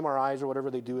 the MRIs or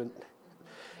whatever they do,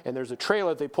 and there's a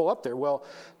trailer that they pull up there. Well,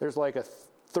 there's like a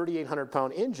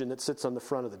 3,800-pound engine that sits on the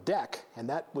front of the deck, and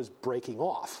that was breaking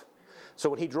off. So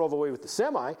when he drove away with the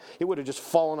semi, it would have just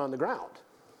fallen on the ground.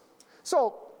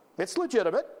 So it's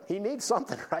legitimate. He needs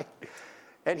something, right?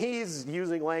 And he's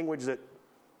using language that,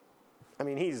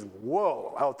 he's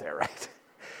out there, right?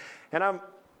 And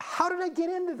how did I get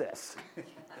into this?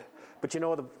 But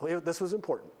this was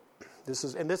important. This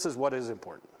is what is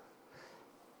important,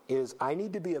 is I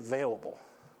need to be available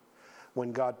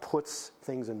when God puts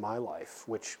things in my life,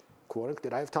 which, quote,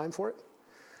 did I have time for it?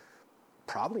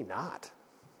 Probably not.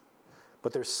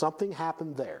 But there's something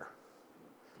happened there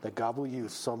that God will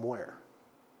use somewhere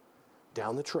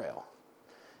down the trail,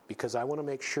 because I want to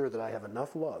make sure that I have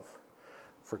enough love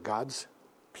for God's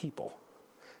people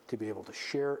to be able to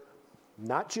share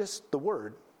not just the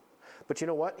word, but you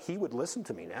know what? He would listen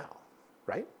to me now,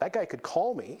 right? That guy could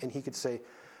call me and he could say,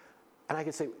 and I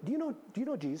could say, do you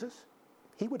know Jesus?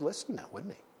 He would listen now,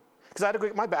 wouldn't he? Because I had to go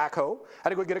get my backhoe, I had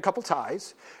to go get a couple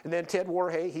ties, and then Ted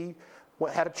Warhay, he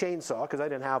had a chainsaw because I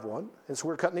didn't have one, and so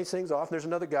we're cutting these things off, and there's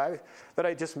another guy that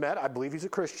I just met, I believe he's a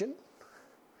Christian.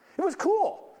 It was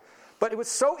cool. But it was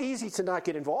so easy to not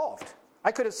get involved.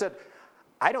 I could have said,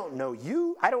 I don't know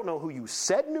you. I don't know who you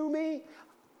said knew me.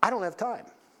 I don't have time.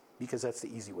 Because that's the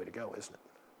easy way to go, isn't it?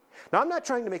 Now, I'm not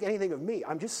trying to make anything of me.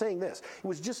 I'm just saying this. It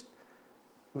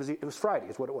was Friday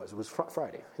is what it was. It was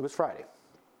Friday. It was Friday.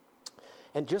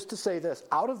 And just to say this,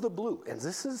 out of the blue, and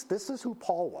this is who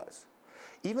Paul was.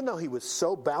 Even though he was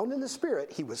so bound in the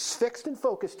Spirit, he was fixed and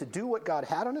focused to do what God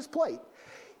had on his plate.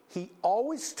 He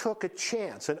always took a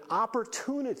chance, an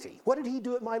opportunity. What did he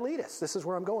do at Miletus? This is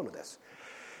where I'm going with this.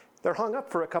 They're hung up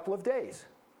for a couple of days.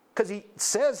 Because he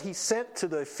says he sent to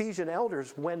the Ephesian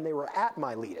elders when they were at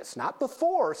Miletus, not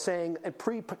before saying,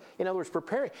 in other words,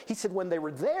 preparing. He said when they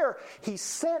were there, he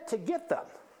sent to get them.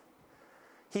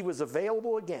 He was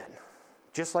available again,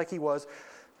 just like he was.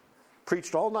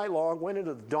 Preached all night long, went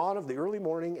into the dawn of the early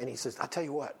morning, and he says, I'll tell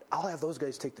you what, I'll have those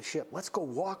guys take the ship. Let's go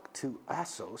walk to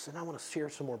Assos, and I want to share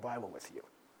some more Bible with you.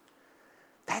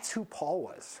 That's who Paul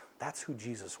was. That's who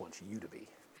Jesus wants you to be.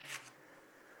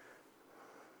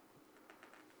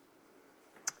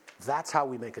 That's how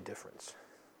we make a difference.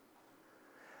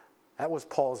 That was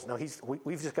Paul's. Now,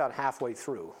 we've just got halfway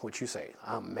through, which you say,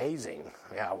 amazing.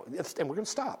 Yeah, and we're going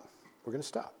to stop. We're going to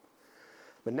stop.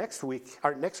 But next week,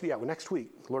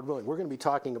 Lord willing, we're going to be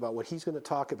talking about what he's going to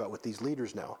talk about with these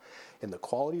leaders now and the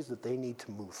qualities that they need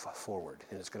to move forward.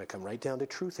 And it's going to come right down to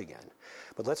truth again.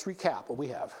 But let's recap what we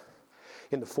have.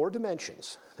 In the 4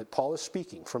 dimensions that Paul is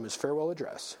speaking from his farewell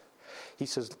address, he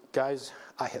says, guys,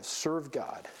 I have served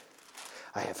God.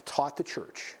 I have taught the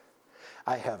church.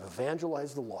 I have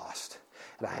evangelized the lost.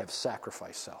 And I have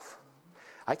sacrificed self.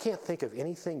 I can't think of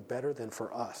anything better than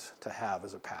for us to have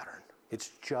as a pattern. It's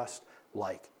just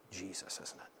like Jesus,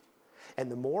 isn't it? And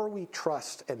the more we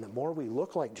trust and the more we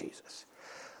look like Jesus,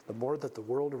 the more that the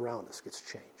world around us gets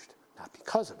changed. Not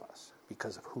because of us,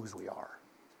 because of whose we are.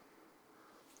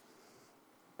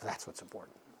 That's what's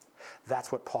important.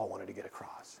 That's what Paul wanted to get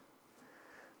across.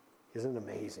 Isn't it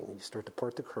amazing when you start to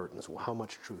part the curtains? Well, how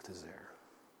much truth is there?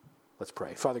 Let's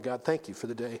pray. Father God, thank you for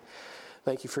the day.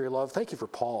 Thank you for your love. Thank you for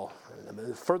Paul. And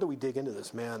the further we dig into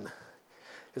this, man,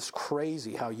 it's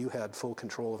crazy how you had full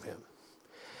control of him.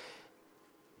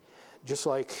 Just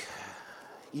like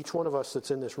each one of us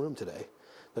that's in this room today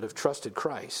that have trusted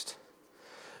Christ,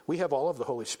 we have all of the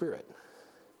Holy Spirit.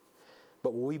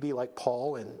 But will we be like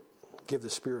Paul and give the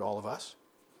Spirit all of us?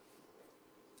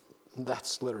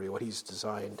 That's literally what he's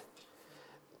designed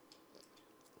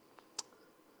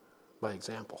by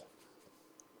example.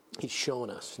 He's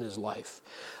shown us in his life.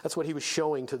 That's what he was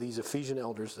showing to these Ephesian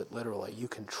elders, that literally, you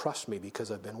can trust me because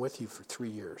I've been with you for 3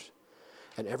 years.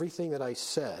 And everything that I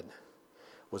said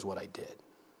was what I did.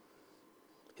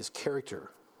 His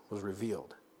character was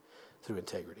revealed through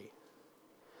integrity.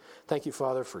 Thank you,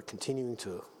 Father, for continuing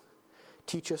to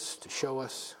teach us, to show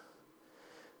us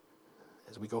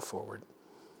as we go forward.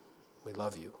 We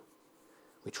love you.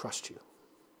 We trust you.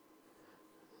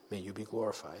 May you be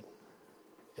glorified,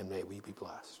 and may we be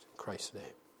blessed. In Christ's name,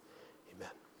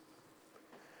 amen.